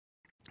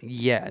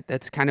 Yeah,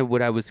 that's kind of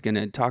what I was going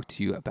to talk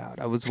to you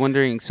about. I was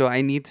wondering, so I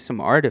need some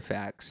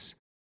artifacts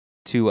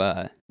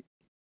to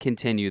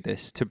continue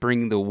this, to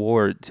bring the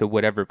war to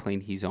whatever plane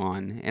he's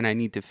on, and I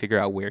need to figure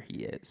out where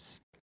he is.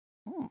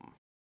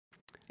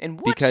 And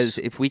Because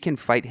if we can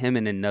fight him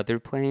in another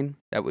plane,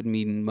 that would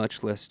mean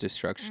much less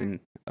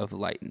destruction of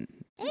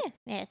Lighten.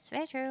 Yes,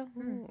 very true.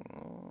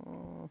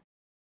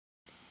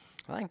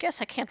 Well, I guess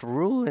I can't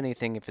rule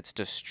anything if it's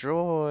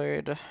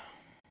destroyed.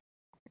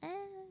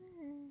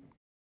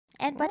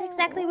 And what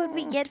exactly would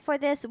we get for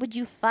this? Would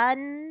you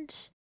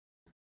fund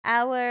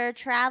our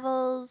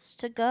travels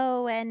to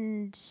go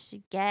and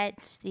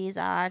get these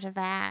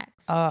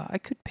artifacts? I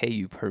could pay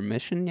you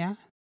permission, yeah?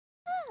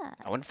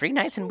 I want free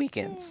nights and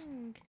weekends.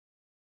 Interesting.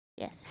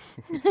 Yes.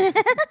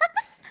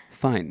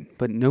 Fine,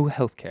 but no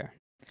healthcare.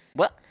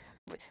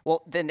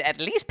 Well, then at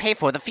least pay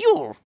for the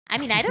fuel. I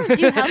mean, I don't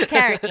do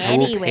healthcare I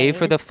will anyway. pay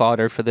for the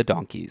fodder for the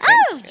donkeys.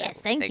 Oh,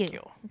 yes, thank Thank you.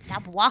 you.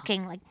 Stop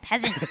walking like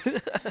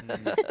peasants.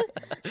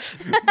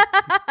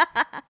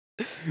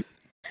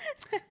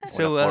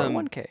 So,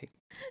 401k.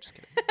 Just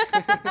kidding.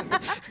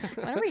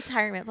 What a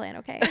retirement plan,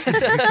 okay?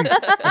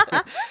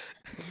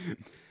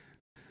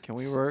 Can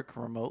we work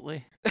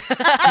remotely? this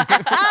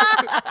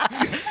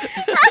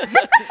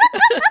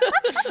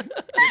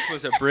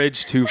was a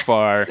bridge too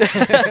far.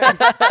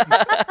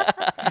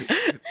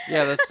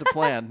 Yeah, that's the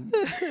plan.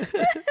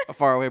 A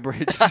faraway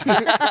bridge.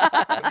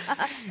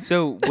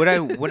 So what I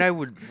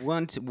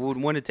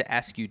wanted to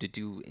ask you to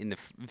do in the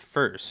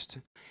first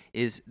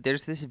is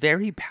there's this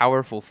very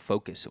powerful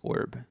focus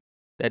orb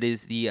that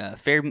is the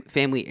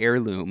family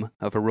heirloom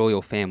of a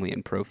royal family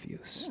in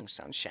Profuse.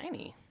 Sounds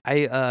shiny.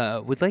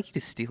 I would like you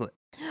to steal it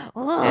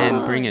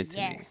and bring it to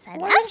me. Yes, I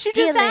Why love don't you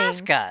stealing.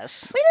 just ask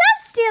us? We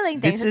love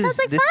stealing things. This It sounds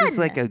like this fun. is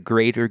like a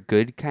greater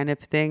good kind of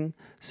thing.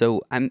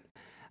 So I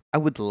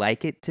would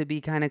like it to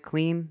be kind of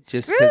clean,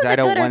 just Screw because the I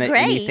don't good or want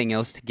anything great.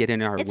 else to get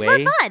in our It's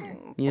way. more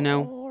fun. You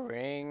know?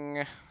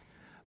 Boring.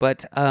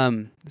 But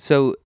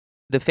so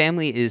the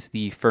family is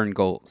the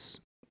Ferngulls,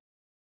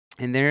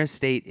 and their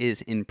estate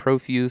is in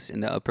Profuse in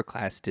the upper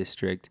class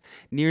district,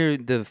 near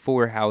the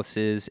four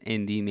houses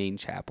and the main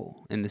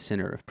chapel in the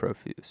center of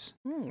Profuse.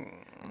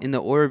 And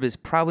the orb is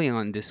probably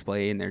on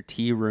display in their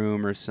tea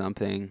room or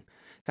something.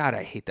 God,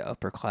 I hate the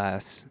upper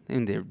class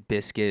and their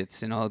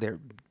biscuits and all their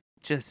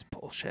just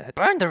bullshit.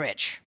 Burn the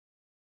rich.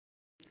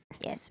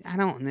 Yes. I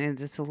don't.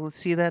 That's a little,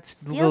 see, that's a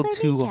Steal little their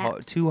too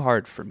kneecaps.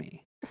 hard for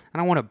me. I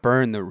don't want to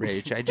burn the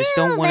rich. I just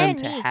don't Steal want their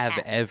them to have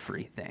kneecaps.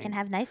 everything. Can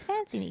have nice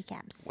fancy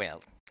kneecaps.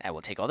 Well, I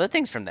will take all the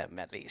things from them,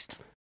 at least.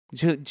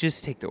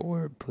 Just take the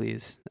orb,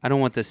 please. I don't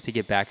want this to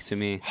get back to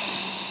me.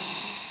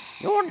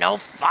 You're no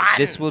fun.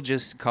 This will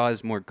just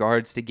cause more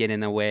guards to get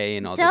in the way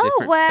and all the Don't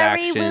different worry,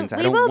 factions. I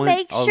we don't will want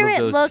make all sure of it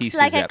those looks pieces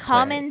like a at play.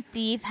 common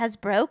thief has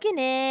broken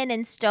in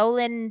and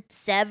stolen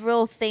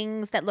several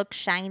things that look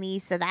shiny,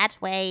 so that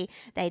way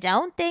they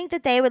don't think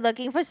that they were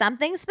looking for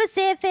something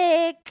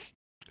specific.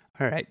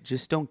 All right,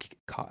 just don't get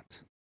caught.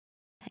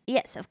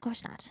 Yes, of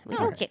course not. We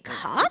No. don't get I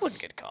caught.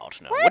 wouldn't get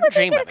caught. No, Why wouldn't would we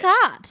dream get of it.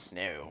 caught?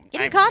 No,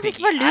 Getting I'm caught is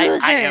sneaky. for I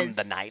am losers.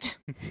 the knight.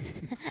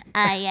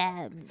 I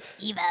am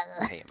evil.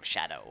 I am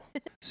Shadow.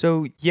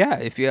 So yeah,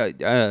 if y'all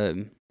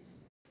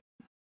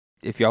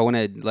want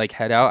to like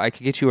head out, I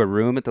could get you a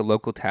room at the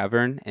local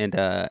tavern and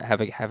have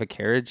a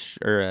carriage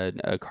or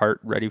a cart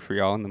ready for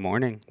y'all in the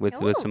morning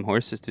with Ooh. some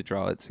horses to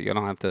draw it, so you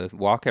don't have to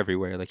walk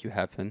everywhere like you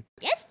have been.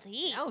 Yes,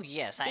 please. Oh,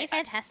 yes, Be I-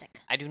 fantastic.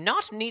 I do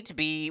not need to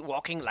be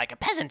walking like a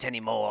peasant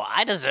anymore.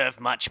 I deserve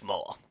much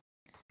more.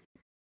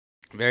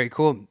 Very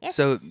cool. Yes.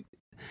 So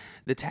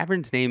the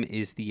tavern's name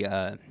is the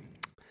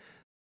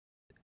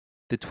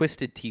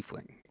Twisted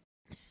Tiefling.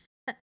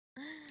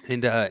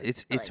 And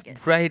it's like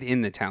it. right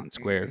in the town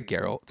square of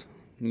Geralt.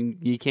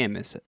 You can't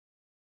miss it.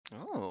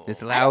 Oh.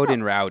 It's loud know.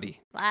 and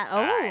rowdy. Wow. I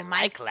Oh,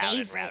 my like loud and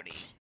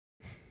favorite.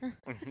 rowdy.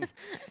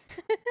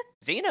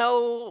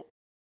 Zeno,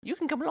 you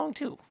can come along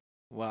too.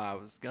 Well, I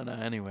was gonna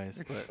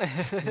anyways, but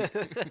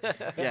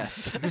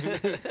yes. Time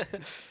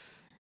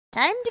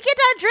to get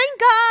our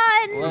drink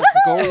on. Let's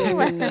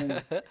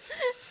Woohoo!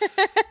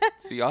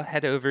 So y'all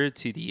head over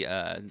to the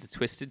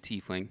Twisted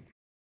Tiefling.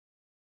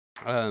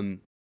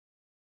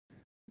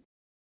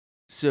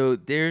 So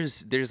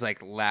there's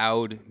like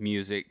loud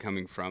music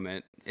coming from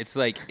it. It's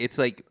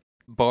like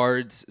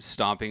bards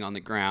stomping on the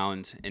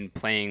ground and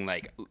playing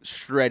like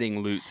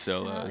shredding lute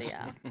solos.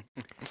 yeah.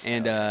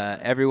 And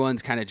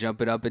everyone's kind of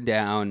jumping up and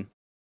down.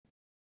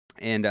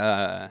 And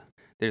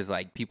there's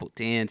like people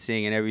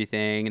dancing and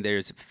everything.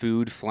 There's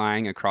food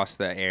flying across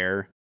the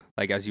air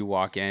like as you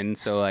walk in.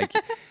 So like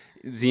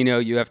Zeno,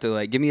 you have to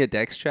like give me a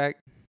dex check.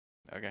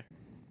 Okay.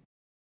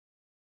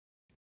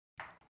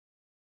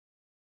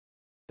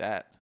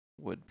 That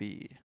would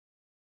be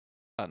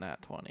a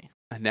nat 20.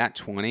 A nat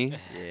 20.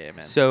 Yeah,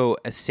 man. So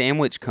a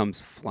sandwich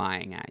comes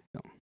flying at you,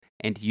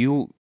 and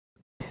you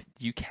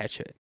catch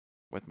it.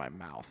 With my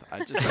mouth,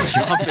 I just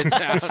jump it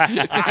down. Just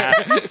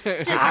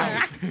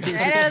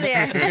right out of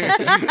there.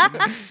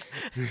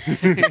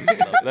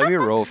 Let me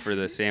roll for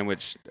the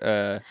sandwich.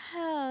 Hell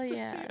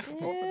yeah.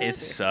 It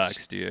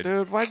sucks, dude.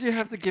 Dude, why'd you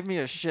have to give me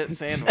a shit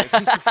sandwich?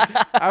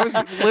 I was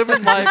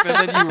living life,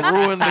 and then you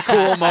ruined the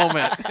cool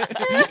moment.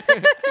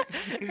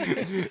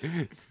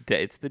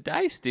 It's the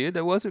dice, dude.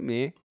 That wasn't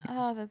me.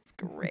 Oh, that's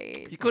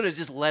great. You could have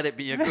just let it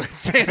be a good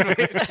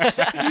sandwich.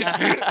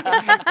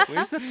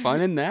 Where's the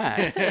fun in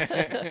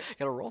that?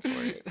 Gotta roll for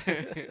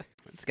it.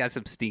 It's got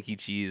some stinky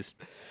cheese.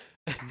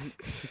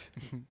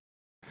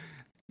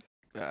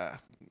 Yeah,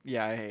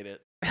 I hate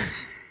it.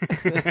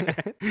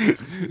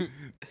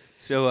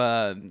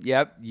 So,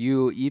 yep,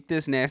 you eat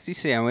this nasty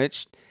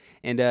sandwich,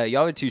 and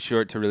y'all are too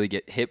short to really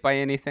get hit by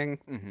anything.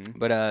 Mm-hmm.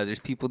 But there's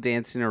people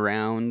dancing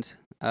around.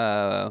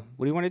 What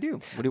do you want to do?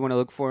 What do you want to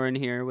look for in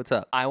here? What's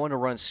up? I want to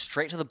run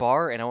straight to the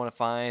bar, and I want to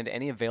find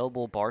any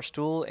available bar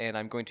stool, and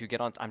I'm going to get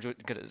on. I'm going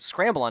to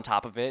scramble on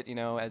top of it,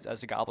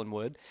 as a goblin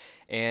would.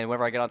 And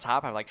whenever I get on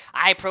top, I'm like,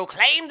 I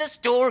proclaim the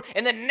stool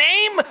in the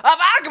name of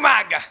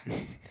Uggmug.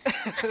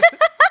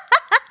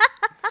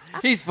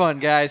 He's fun,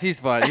 guys. He's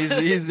fun. He's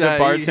The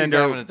bartender- He's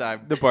having a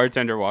time. The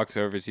bartender walks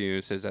over to you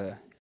and says,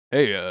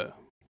 "Hey, what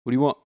do you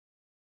want?"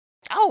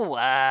 Oh,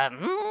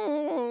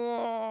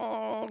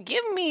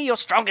 give me your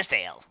strongest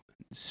ale.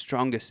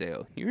 Strongest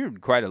ale. You're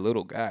quite a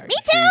little guy. Me You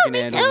think too, you can me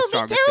handle too, the me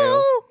strongest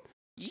ale? too.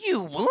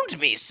 You wound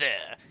me, sir.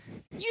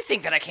 You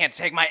think that I can't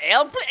take my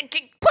ale?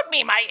 Put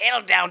me my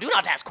ale down. Do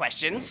not ask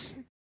questions.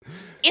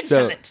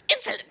 Insolent.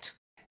 Insolent.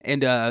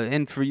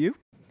 And for you?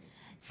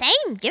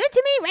 Same. Give it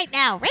to me right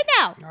now. Right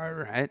now. All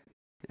right.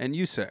 And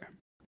you, sir?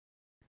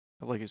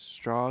 Like a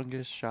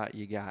strongest shot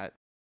you got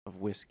of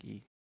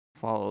whiskey,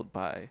 followed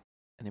by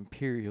an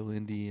Imperial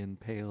Indian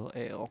Pale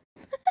Ale.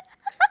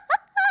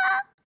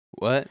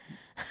 What?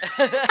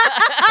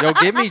 Yo,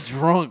 get me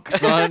drunk,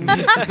 son.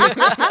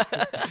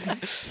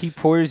 He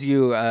pours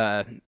you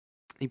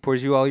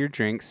all your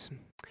drinks.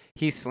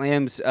 He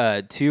slams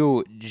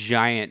 2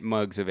 giant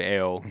mugs of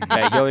ale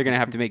that y'all are gonna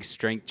have to make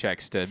strength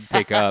checks to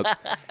pick up,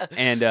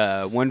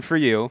 and one for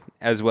you,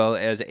 as well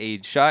as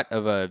a shot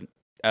of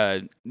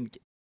a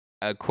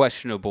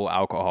questionable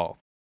alcohol.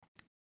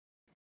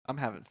 I'm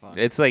having fun.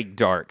 It's like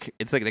dark.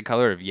 It's like the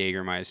color of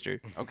Jägermeister.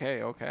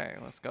 Okay,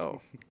 let's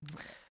go.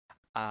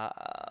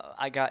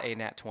 I got a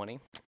nat 20.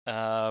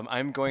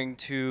 I'm going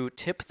to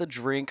tip the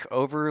drink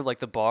over like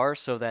the bar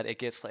so that it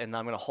gets, and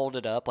I'm going to hold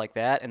it up like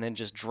that and then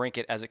just drink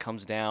it as it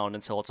comes down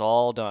until it's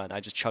all done. I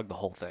just chug the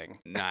whole thing.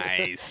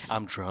 Nice.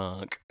 I'm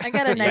drunk. I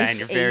got a nice Yeah, and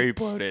you're very 8.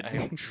 bloated.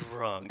 I'm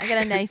drunk. I got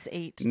a nice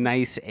 8.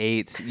 Nice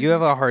 8. You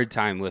have a hard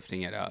time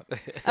lifting it up.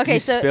 Okay, You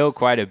so spill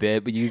quite a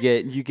bit, but you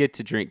get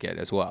to drink it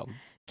as well.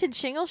 can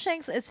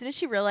Shingleshanks, as soon as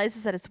she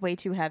realizes that it's way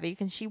too heavy,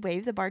 can she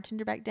wave the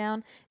bartender back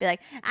down? Be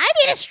like, I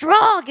need a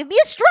straw. Give me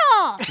a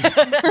straw.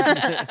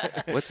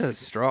 What's a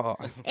straw?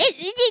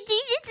 You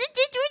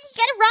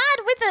got a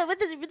rod with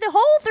a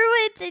hole through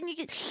it, and you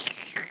can.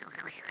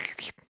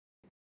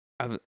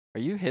 Are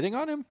you hitting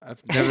on him?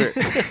 I've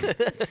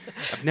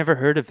never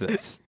heard of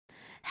this.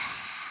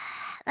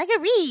 like a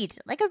reed,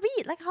 like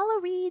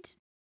hollow reed,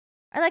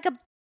 or like a.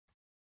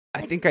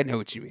 I think I know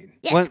what you mean.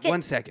 Yes, One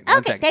good. second. Okay,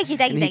 One second. thank you.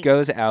 And he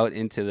goes out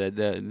into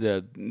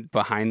the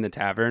behind the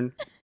tavern,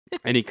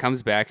 and he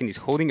comes back and he's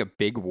holding a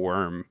big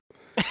worm,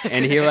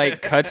 and he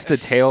like cuts the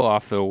tail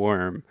off the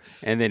worm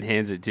and then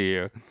hands it to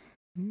you.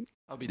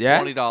 I'll be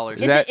Yeah? $20.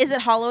 Is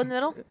it hollow in the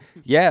middle?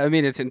 Yeah, I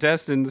mean its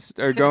intestines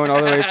are going all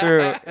the way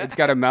through. It's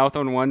got a mouth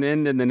on one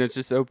end and then it's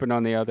just open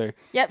on the other.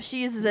 Yep,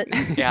 she uses it.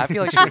 Yeah, I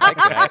feel like she would like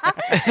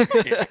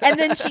that. And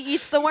then she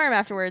eats the worm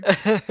afterwards.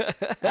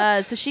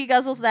 So she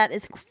guzzles that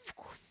as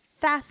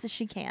fast as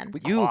she can.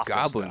 You Cough and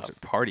goblins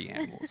stuff. are party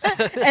animals.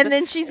 And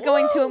then she's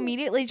going to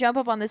immediately jump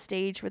up on the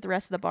stage with the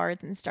rest of the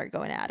bards and start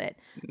going at it.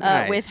 With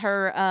Nice.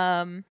 her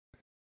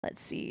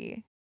let's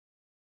see.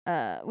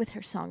 With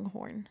her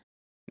songhorn.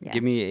 Yeah.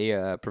 Give me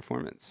a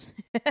performance.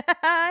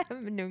 I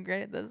haven't been doing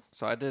great at this.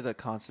 So I did a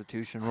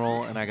Constitution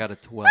roll and I got a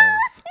 12.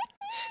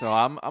 So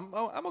I'm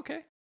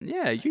okay.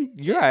 Yeah,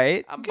 you're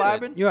right. I'm Good.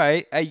 vibing. You're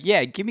right.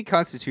 Yeah, give me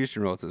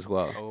Constitution rolls as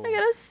well. Oh. I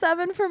got a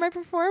 7 for my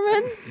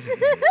performance.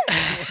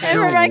 and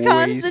You're for my wasted.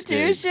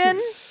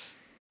 constitution.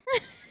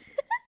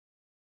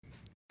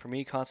 For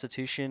me,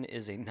 Constitution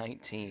is a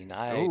 19.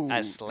 I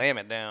Ooh. slam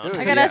it down. Dude.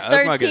 I got Yeah, a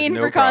Uggmug has 13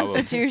 no for problem.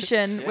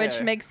 Constitution, which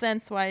Yeah. makes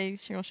sense why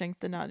Shingleshanks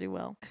did not do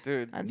well.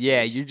 Dude, on Yeah,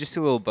 stage. you're just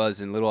a little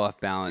buzzing, a little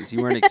off balance.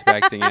 You weren't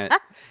expecting it.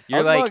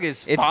 You're Uggmug like,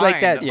 is it's fine. like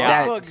that.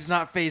 Yeah. Uggmug is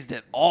not phased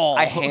at all.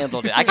 I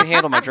handled it. I can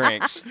handle my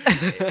drinks.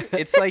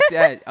 It's like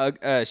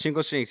that.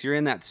 Shingleshanks, you're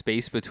in that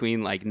space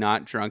between like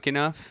not drunk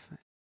enough,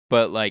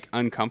 but like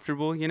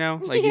uncomfortable. You know,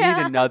 like you Yeah.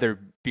 need another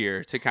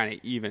beer to kind of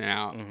even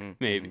out. Mhm,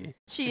 Maybe.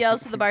 She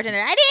yells to the bartender,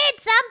 I need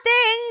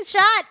something,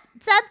 shot,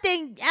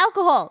 something,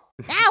 alcohol.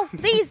 Now,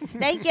 please,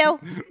 thank you.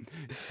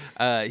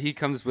 He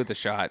comes with a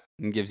shot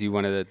and gives you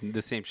one of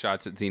the same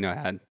shots that Zeno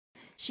had.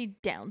 She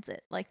downs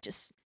it, like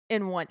just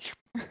in one.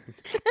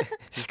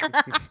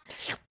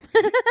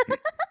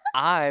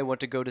 I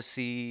want to go to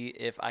see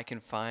if I can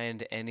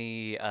find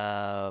any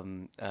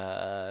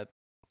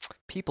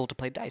people to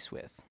play dice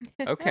with.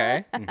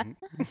 Okay. Mhm.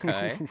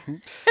 Okay.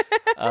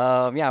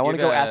 Yeah, I want to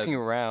Give go a- asking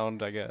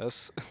around, I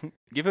guess.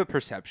 Give a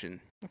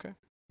perception.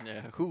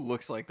 Yeah, who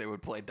looks like they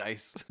would play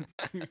dice?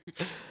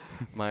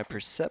 My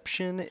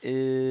perception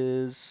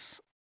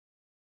is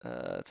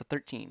it's a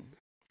 13.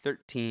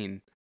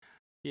 13.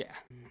 Yeah.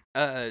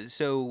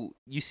 So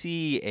you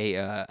see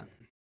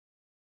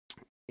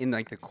in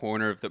like the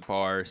corner of the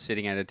bar,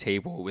 sitting at a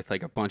table with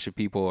like a bunch of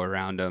people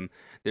around him.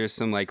 There's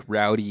some like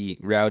rowdy.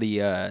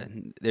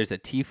 There's a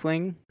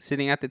tiefling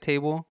sitting at the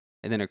table,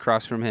 and then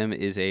across from him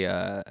is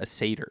a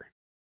satyr,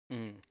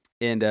 Mm.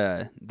 and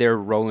they're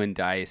rolling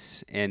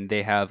dice, and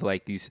they have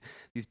like these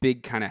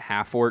big kind of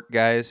half orc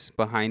guys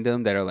behind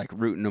them that are like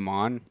rooting them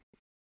on,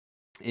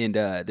 and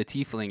the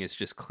tiefling is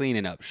just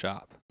cleaning up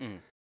shop, Mm.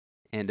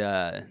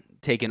 and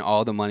taking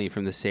all the money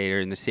from the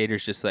satyr, and the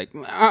satyr's just like,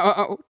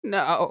 oh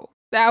no.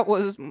 That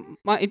was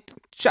my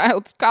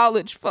child's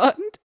college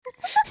fund.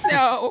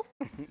 No.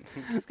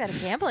 He's got a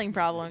gambling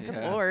problem. Good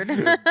Yeah. lord.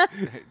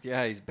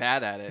 Yeah, he's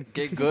bad at it.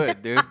 Get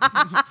good, dude.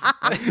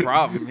 That's the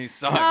problem. He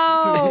sucks.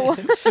 Oh.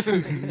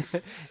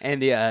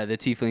 And the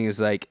tiefling is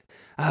like,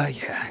 oh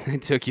yeah, I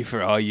took you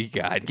for all you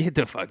got. Get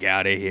the fuck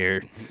out of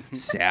here,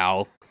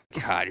 Sal.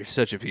 God, you're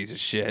such a piece of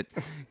shit.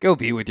 Go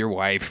be with your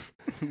wife.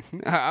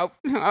 Oh,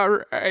 all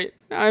right.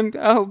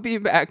 I'll be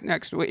back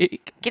next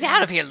week. Get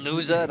out of here,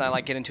 loser! And I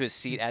like get into his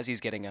seat as he's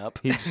getting up.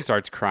 He just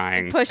starts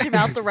crying. Push him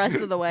out the rest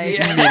of the way.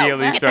 Yeah.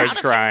 Immediately starts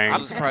I'm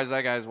crying. surprised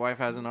that guy's wife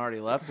hasn't already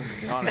left him,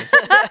 to be honest.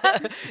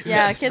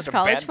 Yeah, It's kids' such a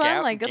college bad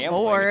fund? Like, good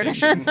gambling lord.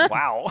 addiction.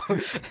 Wow.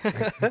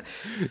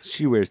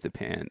 She wears the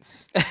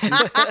pants.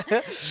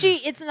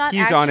 It's not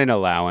He's on an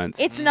allowance.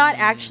 It's not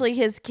actually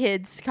his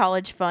kid's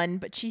college fund,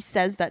 but she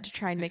says that to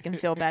try and make him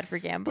feel bad for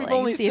gambling. We've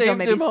only See if he'll saved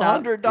maybe him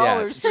stop.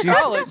 $100 for she's,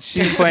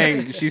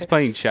 college. she's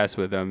playing chess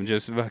with him,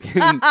 just fucking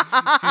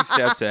 2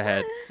 steps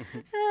ahead.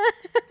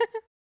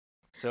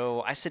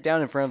 So I sit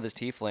down in front of this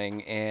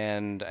tiefling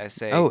and I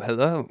say, Oh,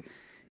 hello.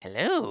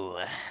 hello.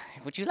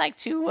 Would you like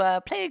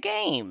to play a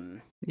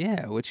game?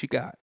 Yeah, what you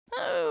got?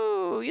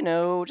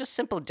 Oh, just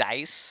simple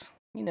dice.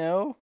 I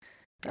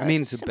mean,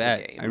 just it's a simple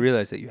bet. game. I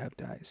realize that you have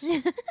dice.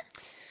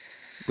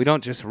 We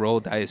don't just roll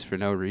dice for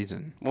no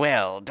reason.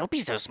 Well, don't be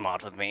so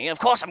smart with me. Of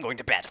course I'm going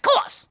to bet. Of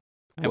course.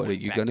 I What are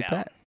wouldn't you back going to down.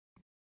 bet?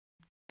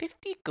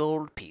 50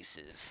 gold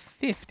pieces.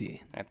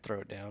 50. I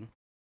throw it down.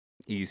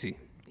 Easy.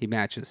 He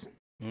matches.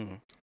 Mm.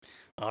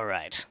 All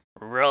right.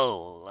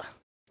 Roll.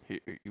 Here,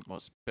 you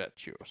must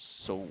bet your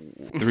soul.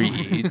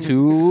 3,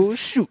 2,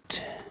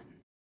 shoot.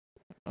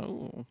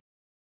 Oh.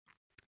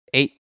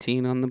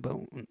 18 on the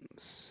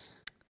bones.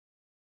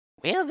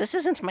 Well, this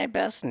isn't my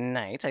best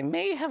night. I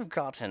may have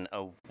gotten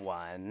a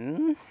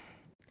 1.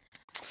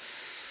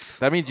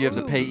 That means you have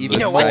to pay even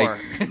know Looks what?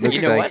 more. Looks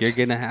You know like what? you're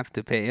going to have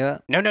to pay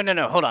up. No.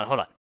 Hold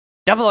on.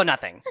 Double or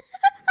nothing.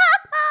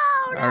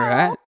 Oh, All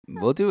right.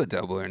 We'll do a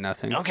double or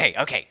nothing. Okay.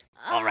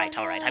 All right.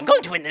 I'm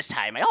going to win this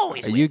time. I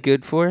always Are win. you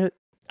good for it?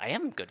 I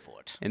am good for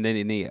it. And then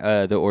the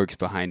orcs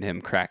behind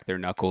him crack their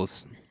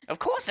knuckles. Of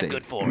course I'm Say-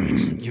 good for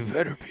it. You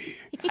better be.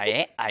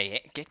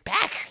 Get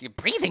back. You're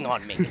breathing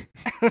on me.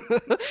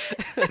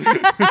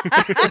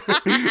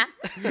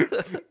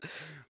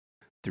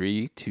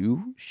 3,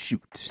 2,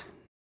 shoot.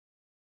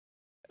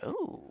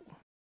 Oh.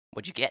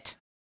 What'd you get?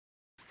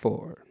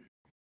 4.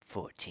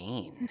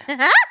 14.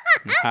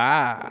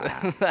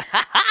 Ah.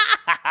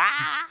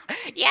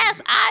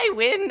 Yes, I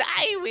win.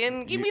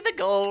 Give me the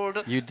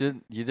gold. You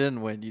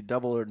didn't win. You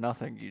double or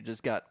nothing. You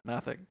just got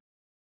nothing.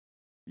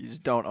 You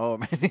just don't owe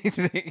him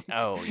anything.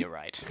 Oh, you're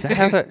right. Is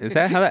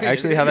that how that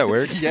actually how that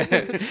works? Yeah.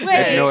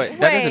 Wait, No, that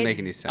doesn't wait. make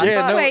any sense.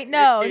 Yeah, wait,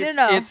 no.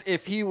 It's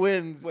if he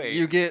wins, Wait.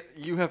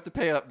 you have to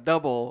pay up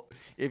double.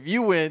 If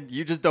you win,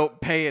 you just don't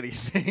pay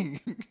anything.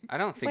 I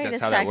don't think Wait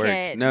that's a how that works.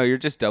 second. No, you're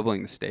just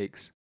doubling the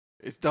stakes.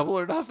 It's double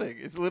or nothing.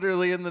 It's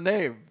literally in the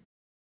name.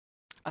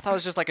 I thought it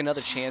was just like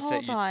another chance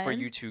Hold for on.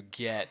 you to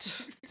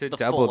get To the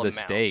double full the amount.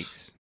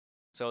 stakes.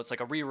 So it's like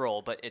a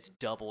reroll, but it's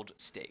doubled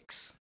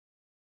stakes.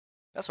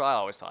 That's what I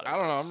always thought. I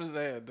don't know. I'm just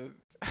saying.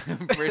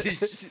 I'm pretty.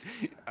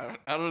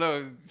 I don't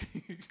know.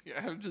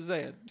 I'm just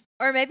saying.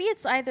 Or maybe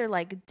it's either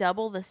like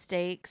double the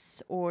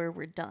stakes or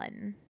we're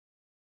done.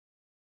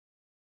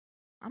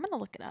 I'm gonna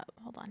look it up.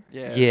 Hold on.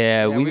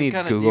 Yeah, we need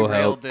kinda Google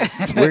derailed help.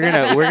 This. we're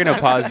gonna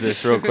pause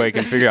this real quick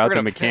and figure out We're the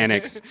gonna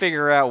mechanics.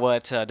 Figure out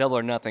what double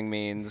or nothing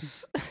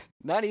means.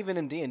 Not even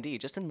in D&D,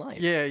 just in life.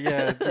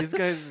 Yeah. These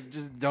guys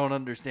just don't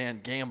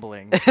understand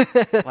gambling.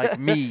 Like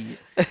me,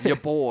 your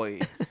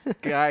boy,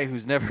 guy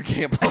who's never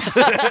gambled.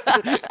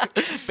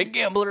 Big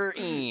gambler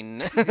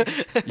Ian.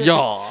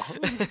 Yaw.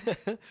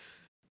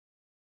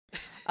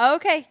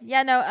 Okay.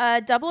 Yeah. No.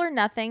 Double or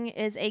nothing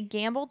is a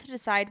gamble to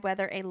decide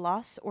whether a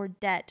loss or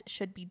debt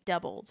should be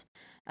doubled.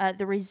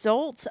 The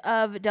result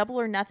of double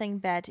or nothing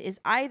bet is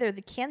either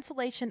the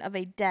cancellation of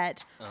a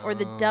debt or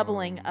the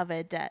doubling of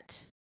a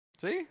debt.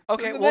 See?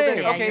 Okay, well then,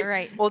 Yeah, you're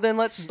right. Well then,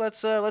 let's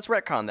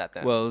retcon that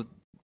then. Well,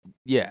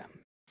 yeah.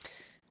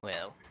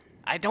 Well,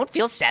 I don't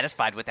feel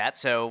satisfied with that.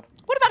 So,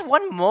 what about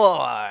one more?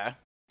 All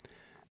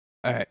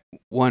right,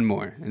 one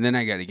more, and then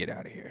I got to get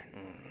out of here.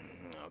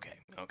 Okay.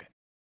 How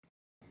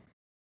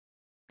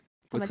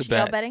What's much the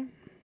y'all bet? betting?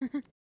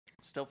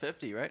 Still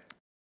 50, right?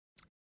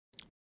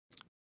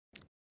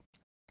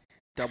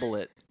 Double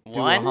it. Do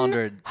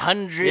 100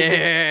 100.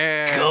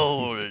 Yeah.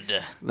 gold.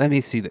 Let me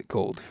see the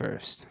gold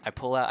first. I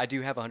pull out. I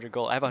do have 100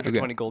 gold. I have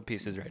 120 gold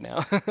pieces right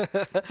now.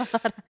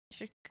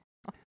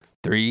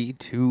 3,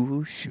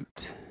 2,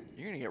 shoot.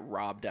 You're going to get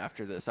robbed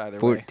after this either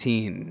way.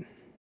 14.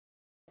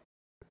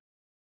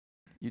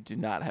 You do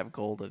not have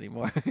gold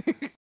anymore.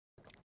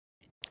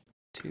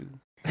 2.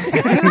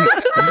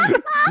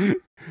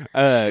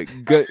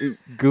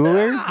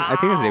 Gooler? I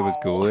think his name was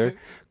Gooler.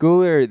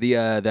 Gooler,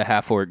 the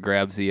half orc,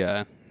 grabs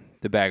the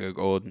bag of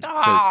gold and says,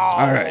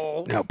 "All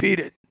right, now beat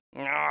it."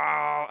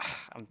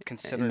 I'm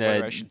considering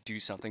whether I should do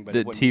something, but the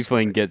it wouldn't be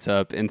tiefling smart. gets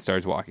up and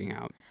starts walking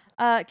out.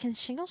 Can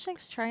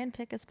Shingleshanks try and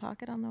pick his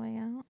pocket on the way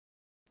out?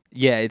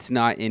 Yeah, it's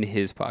not in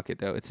his pocket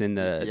though. It's in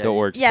the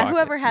orc's Yeah, pocket.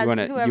 whoever has- you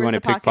wanna, whoever's you want to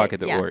the pick pocket,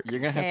 the yeah. orc. You're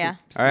going to have Yeah. to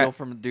steal Alright.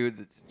 from a dude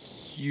that's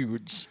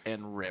huge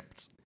and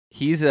ripped.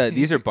 He's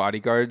these are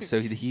bodyguards, so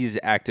he's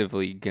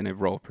actively gonna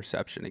roll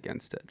perception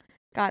against it.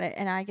 Got it.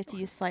 And I get to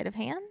use sleight of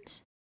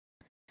hand.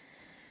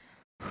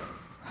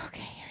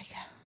 Okay, here we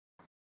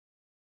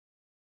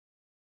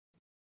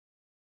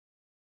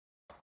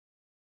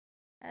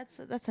go.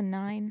 That's a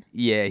 9.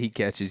 Yeah, he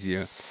catches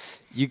you.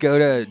 You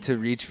go to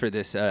reach for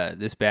this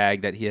this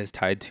bag that he has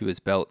tied to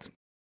his belt,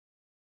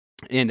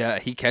 and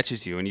he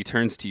catches you and he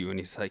turns to you and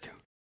he's like,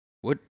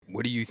 "What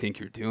do you think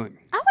you're doing?"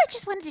 Oh, I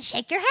just wanted to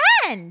shake your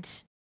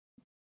hand.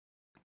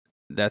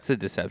 That's a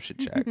deception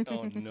check.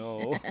 Oh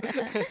no.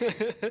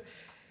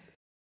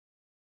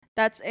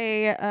 That's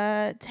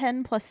a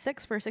 10 plus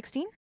 6 for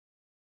 16.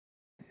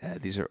 Yeah,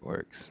 these are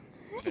orcs.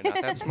 They're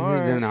not that smart.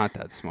 They're not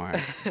that smart.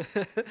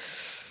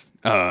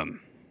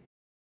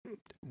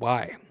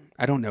 Why?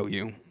 I don't know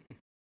you.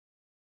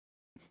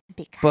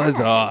 Because. Buzz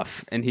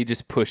off, and he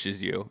just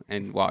pushes you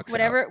and walks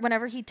out.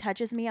 Whenever he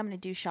touches me, I'm gonna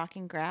do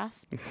shocking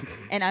grasp,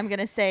 and I'm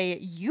gonna say,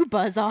 "You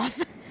buzz off,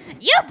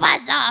 you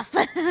buzz off."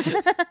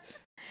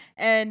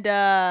 And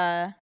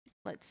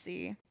let's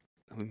see.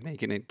 I'm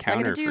making an So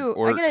encounter for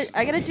orcs.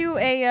 I gotta do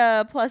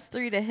a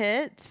 +3 to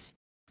hit.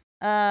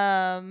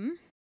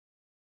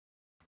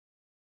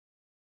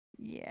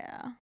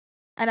 Yeah,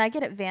 and I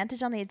get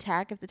advantage on the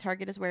attack if the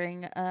target is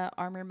wearing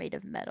armor made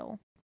of metal.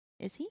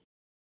 Is he?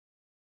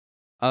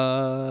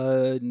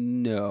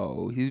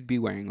 No. He'd be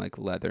wearing like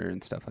leather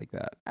and stuff like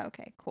that.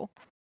 Okay, cool.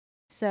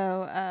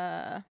 So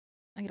I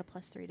get a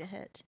 +3 to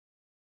hit.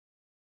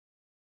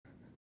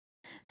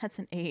 That's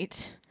an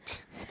 8.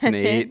 It's an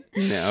 8.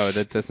 No,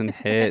 that doesn't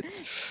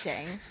hit.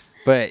 Dang.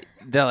 But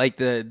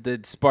the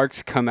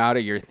sparks come out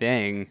of your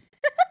thing,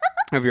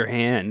 of your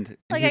hand. And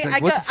Like he's I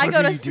like, "What go, the fuck I go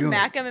are to you doing?"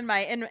 smack him and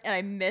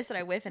I miss and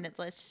I whiff and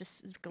it's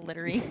just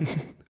glittery.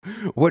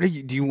 What are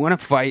you? Do you want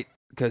to fight?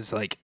 Because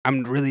like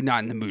I'm really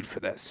not in the mood for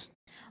this.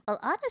 Well,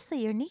 honestly,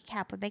 your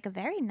kneecap would make a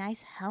very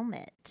nice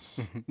helmet.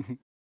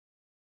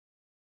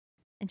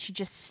 And she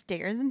just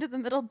stares into the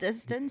middle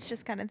distance,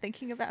 just kind of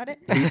thinking about it.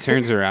 He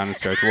turns around and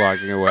starts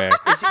walking away.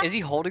 Is he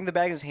holding the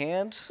bag in his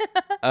hand?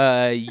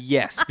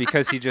 Yes,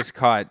 because he just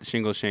caught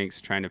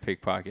Shingleshanks trying to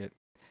pickpocket.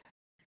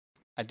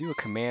 I do a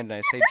command and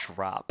I say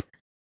drop.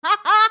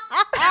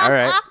 All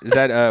right, is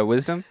that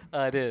wisdom?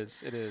 It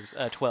is.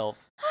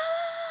 12.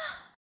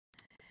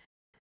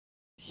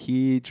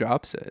 He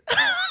drops it.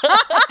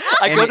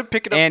 I And go to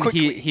pick it up and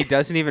quickly. he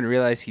doesn't even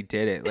realize he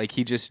did it. Like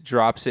he just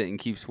drops it and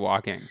keeps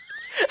walking.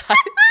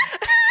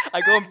 I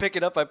go and pick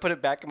it up. I put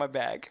it back in my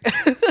bag.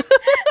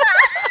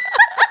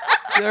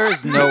 There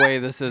is no way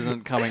this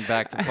isn't coming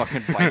back to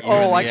fucking bite you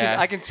in the I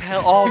ass. can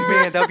tell. Oh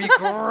man, that'd be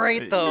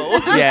great though.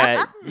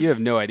 Yeah, you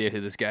have no idea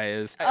who this guy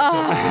is.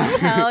 Oh,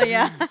 hell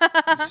yeah.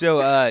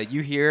 So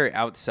you hear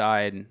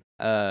outside,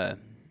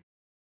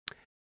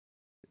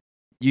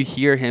 you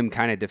hear him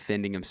kind of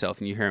defending himself,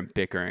 and you hear him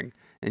bickering.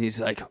 And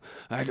he's like,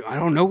 I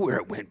don't know where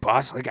it went,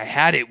 boss. Like, I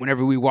had it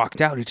whenever we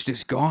walked out. It's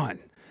just gone.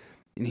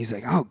 And he's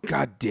like, oh,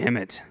 God damn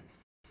it.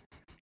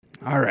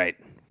 All right,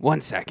 1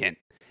 second.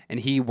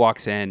 And he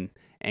walks in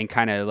and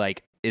kind of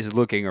like is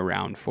looking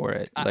around for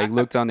it. Like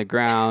looked on the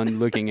ground,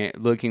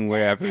 looking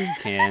wherever he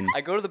can.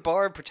 I go to the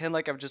bar and pretend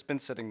like I've just been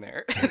sitting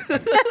there.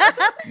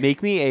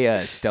 Make me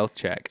a stealth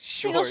check.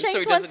 Sure, so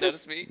he doesn't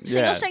notice me.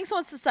 Yeah. Shingleshanks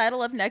wants to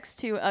sidle up next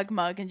to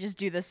Uggmug and just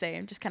do the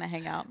same, just kind of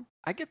hang out.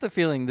 I get the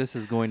feeling this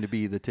is going to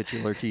be the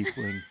titular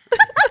tiefling.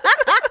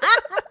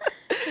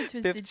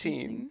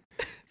 15.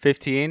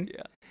 15?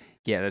 Yeah.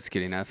 Yeah, that's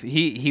good enough.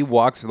 He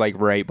walks like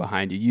right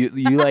behind you.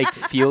 You like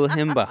feel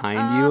him behind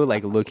you,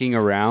 like looking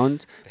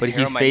around, but hair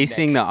he's on my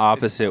facing the neck is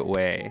opposite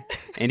way,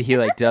 and he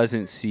like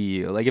doesn't see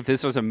you. Like if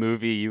this was a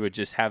movie, you would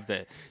just have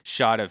the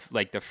shot of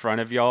like the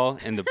front of y'all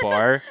in the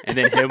bar, and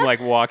then him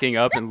like walking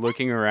up and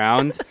looking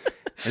around,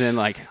 and then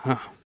like, huh,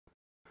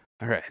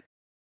 all right,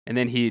 and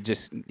then he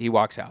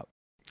walks out.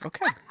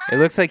 Okay. It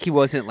looks like he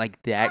wasn't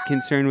like that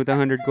concerned with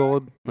 100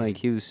 gold. Like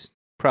he was.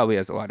 Probably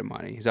has a lot of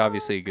money. He's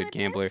obviously a good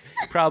gambler.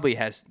 Probably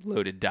has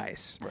loaded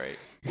dice. Right.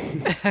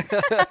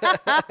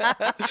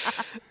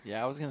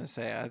 Yeah, I was gonna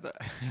say I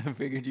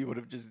figured you would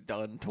have just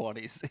done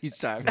 20s each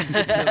time.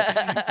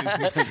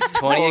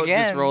 20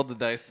 again. Just rolled the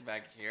dice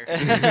back here.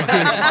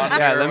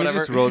 Yeah, let me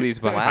just roll these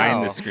behind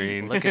Wow. the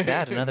screen. Look at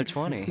that, another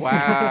 20.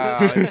 Wow,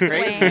 it's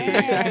crazy.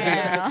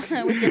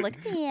 Wow. Would you look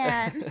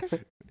at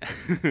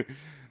that?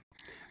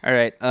 All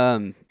right.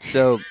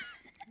 So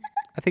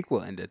I think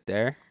we'll end it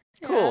there.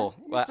 Cool.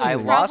 Well, It's I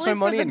okay. lost my Probably for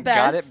money the and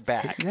got it best.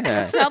 back.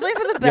 Yeah. Probably for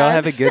the best. Y'all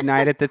have a good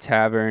night at the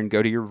tavern.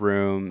 Go to your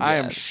rooms. I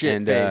am and,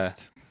 shit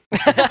faced.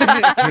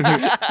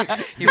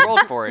 He rolled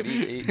for it.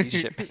 He's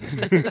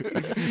shit-faced.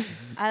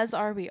 As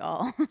are we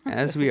all.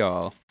 as we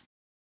all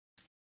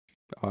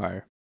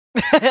are.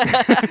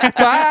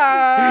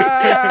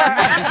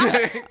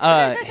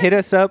 Hit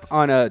us up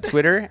on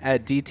Twitter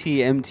at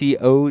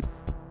DTMTODND.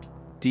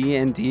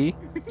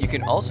 You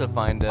can also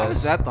find How is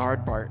us that the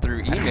hard part?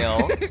 through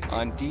email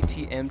on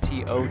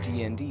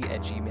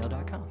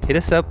dtmtodnd@gmail.com. Hit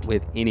us up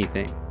with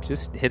anything.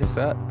 Just hit us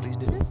up. Please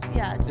do.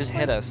 Just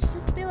hit us.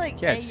 Just be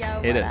like, Yeah, hey, just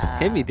yo, hit what us. up?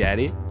 Hit me,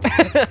 daddy.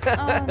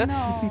 Oh,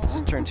 no.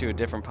 Just turn to a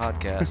different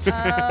podcast.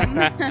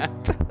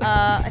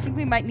 I think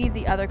we might need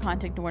the other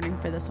content warning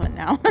for this one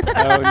now.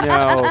 Oh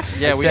no!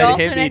 Yeah, It we said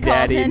alternate hit me,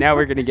 daddy. content. Now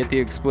we're gonna get the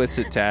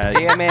explicit tag.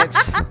 Damn it.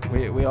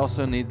 We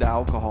also need the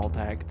alcohol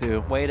tag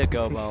too. Way to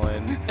go,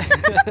 Bowen.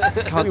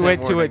 We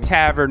went to a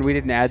tavern. We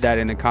didn't add that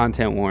in the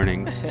content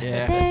warnings.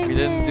 Yeah, Dang we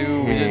didn't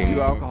do Dang.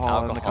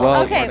 alcohol. in the Alcohol.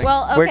 Well, content Okay, warning.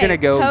 well, We're okay, gonna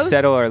go post-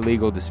 settle our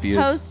legal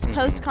disputes.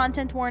 Post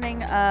content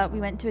warning. We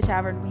went to a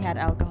tavern. We had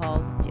alcohol.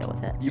 Deal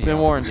with it. You've been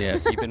warned.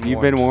 Yes, You've been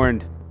You've been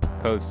warned.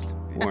 Post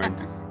warned.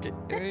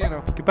 You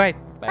know. Goodbye.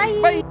 Bye.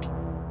 Bye.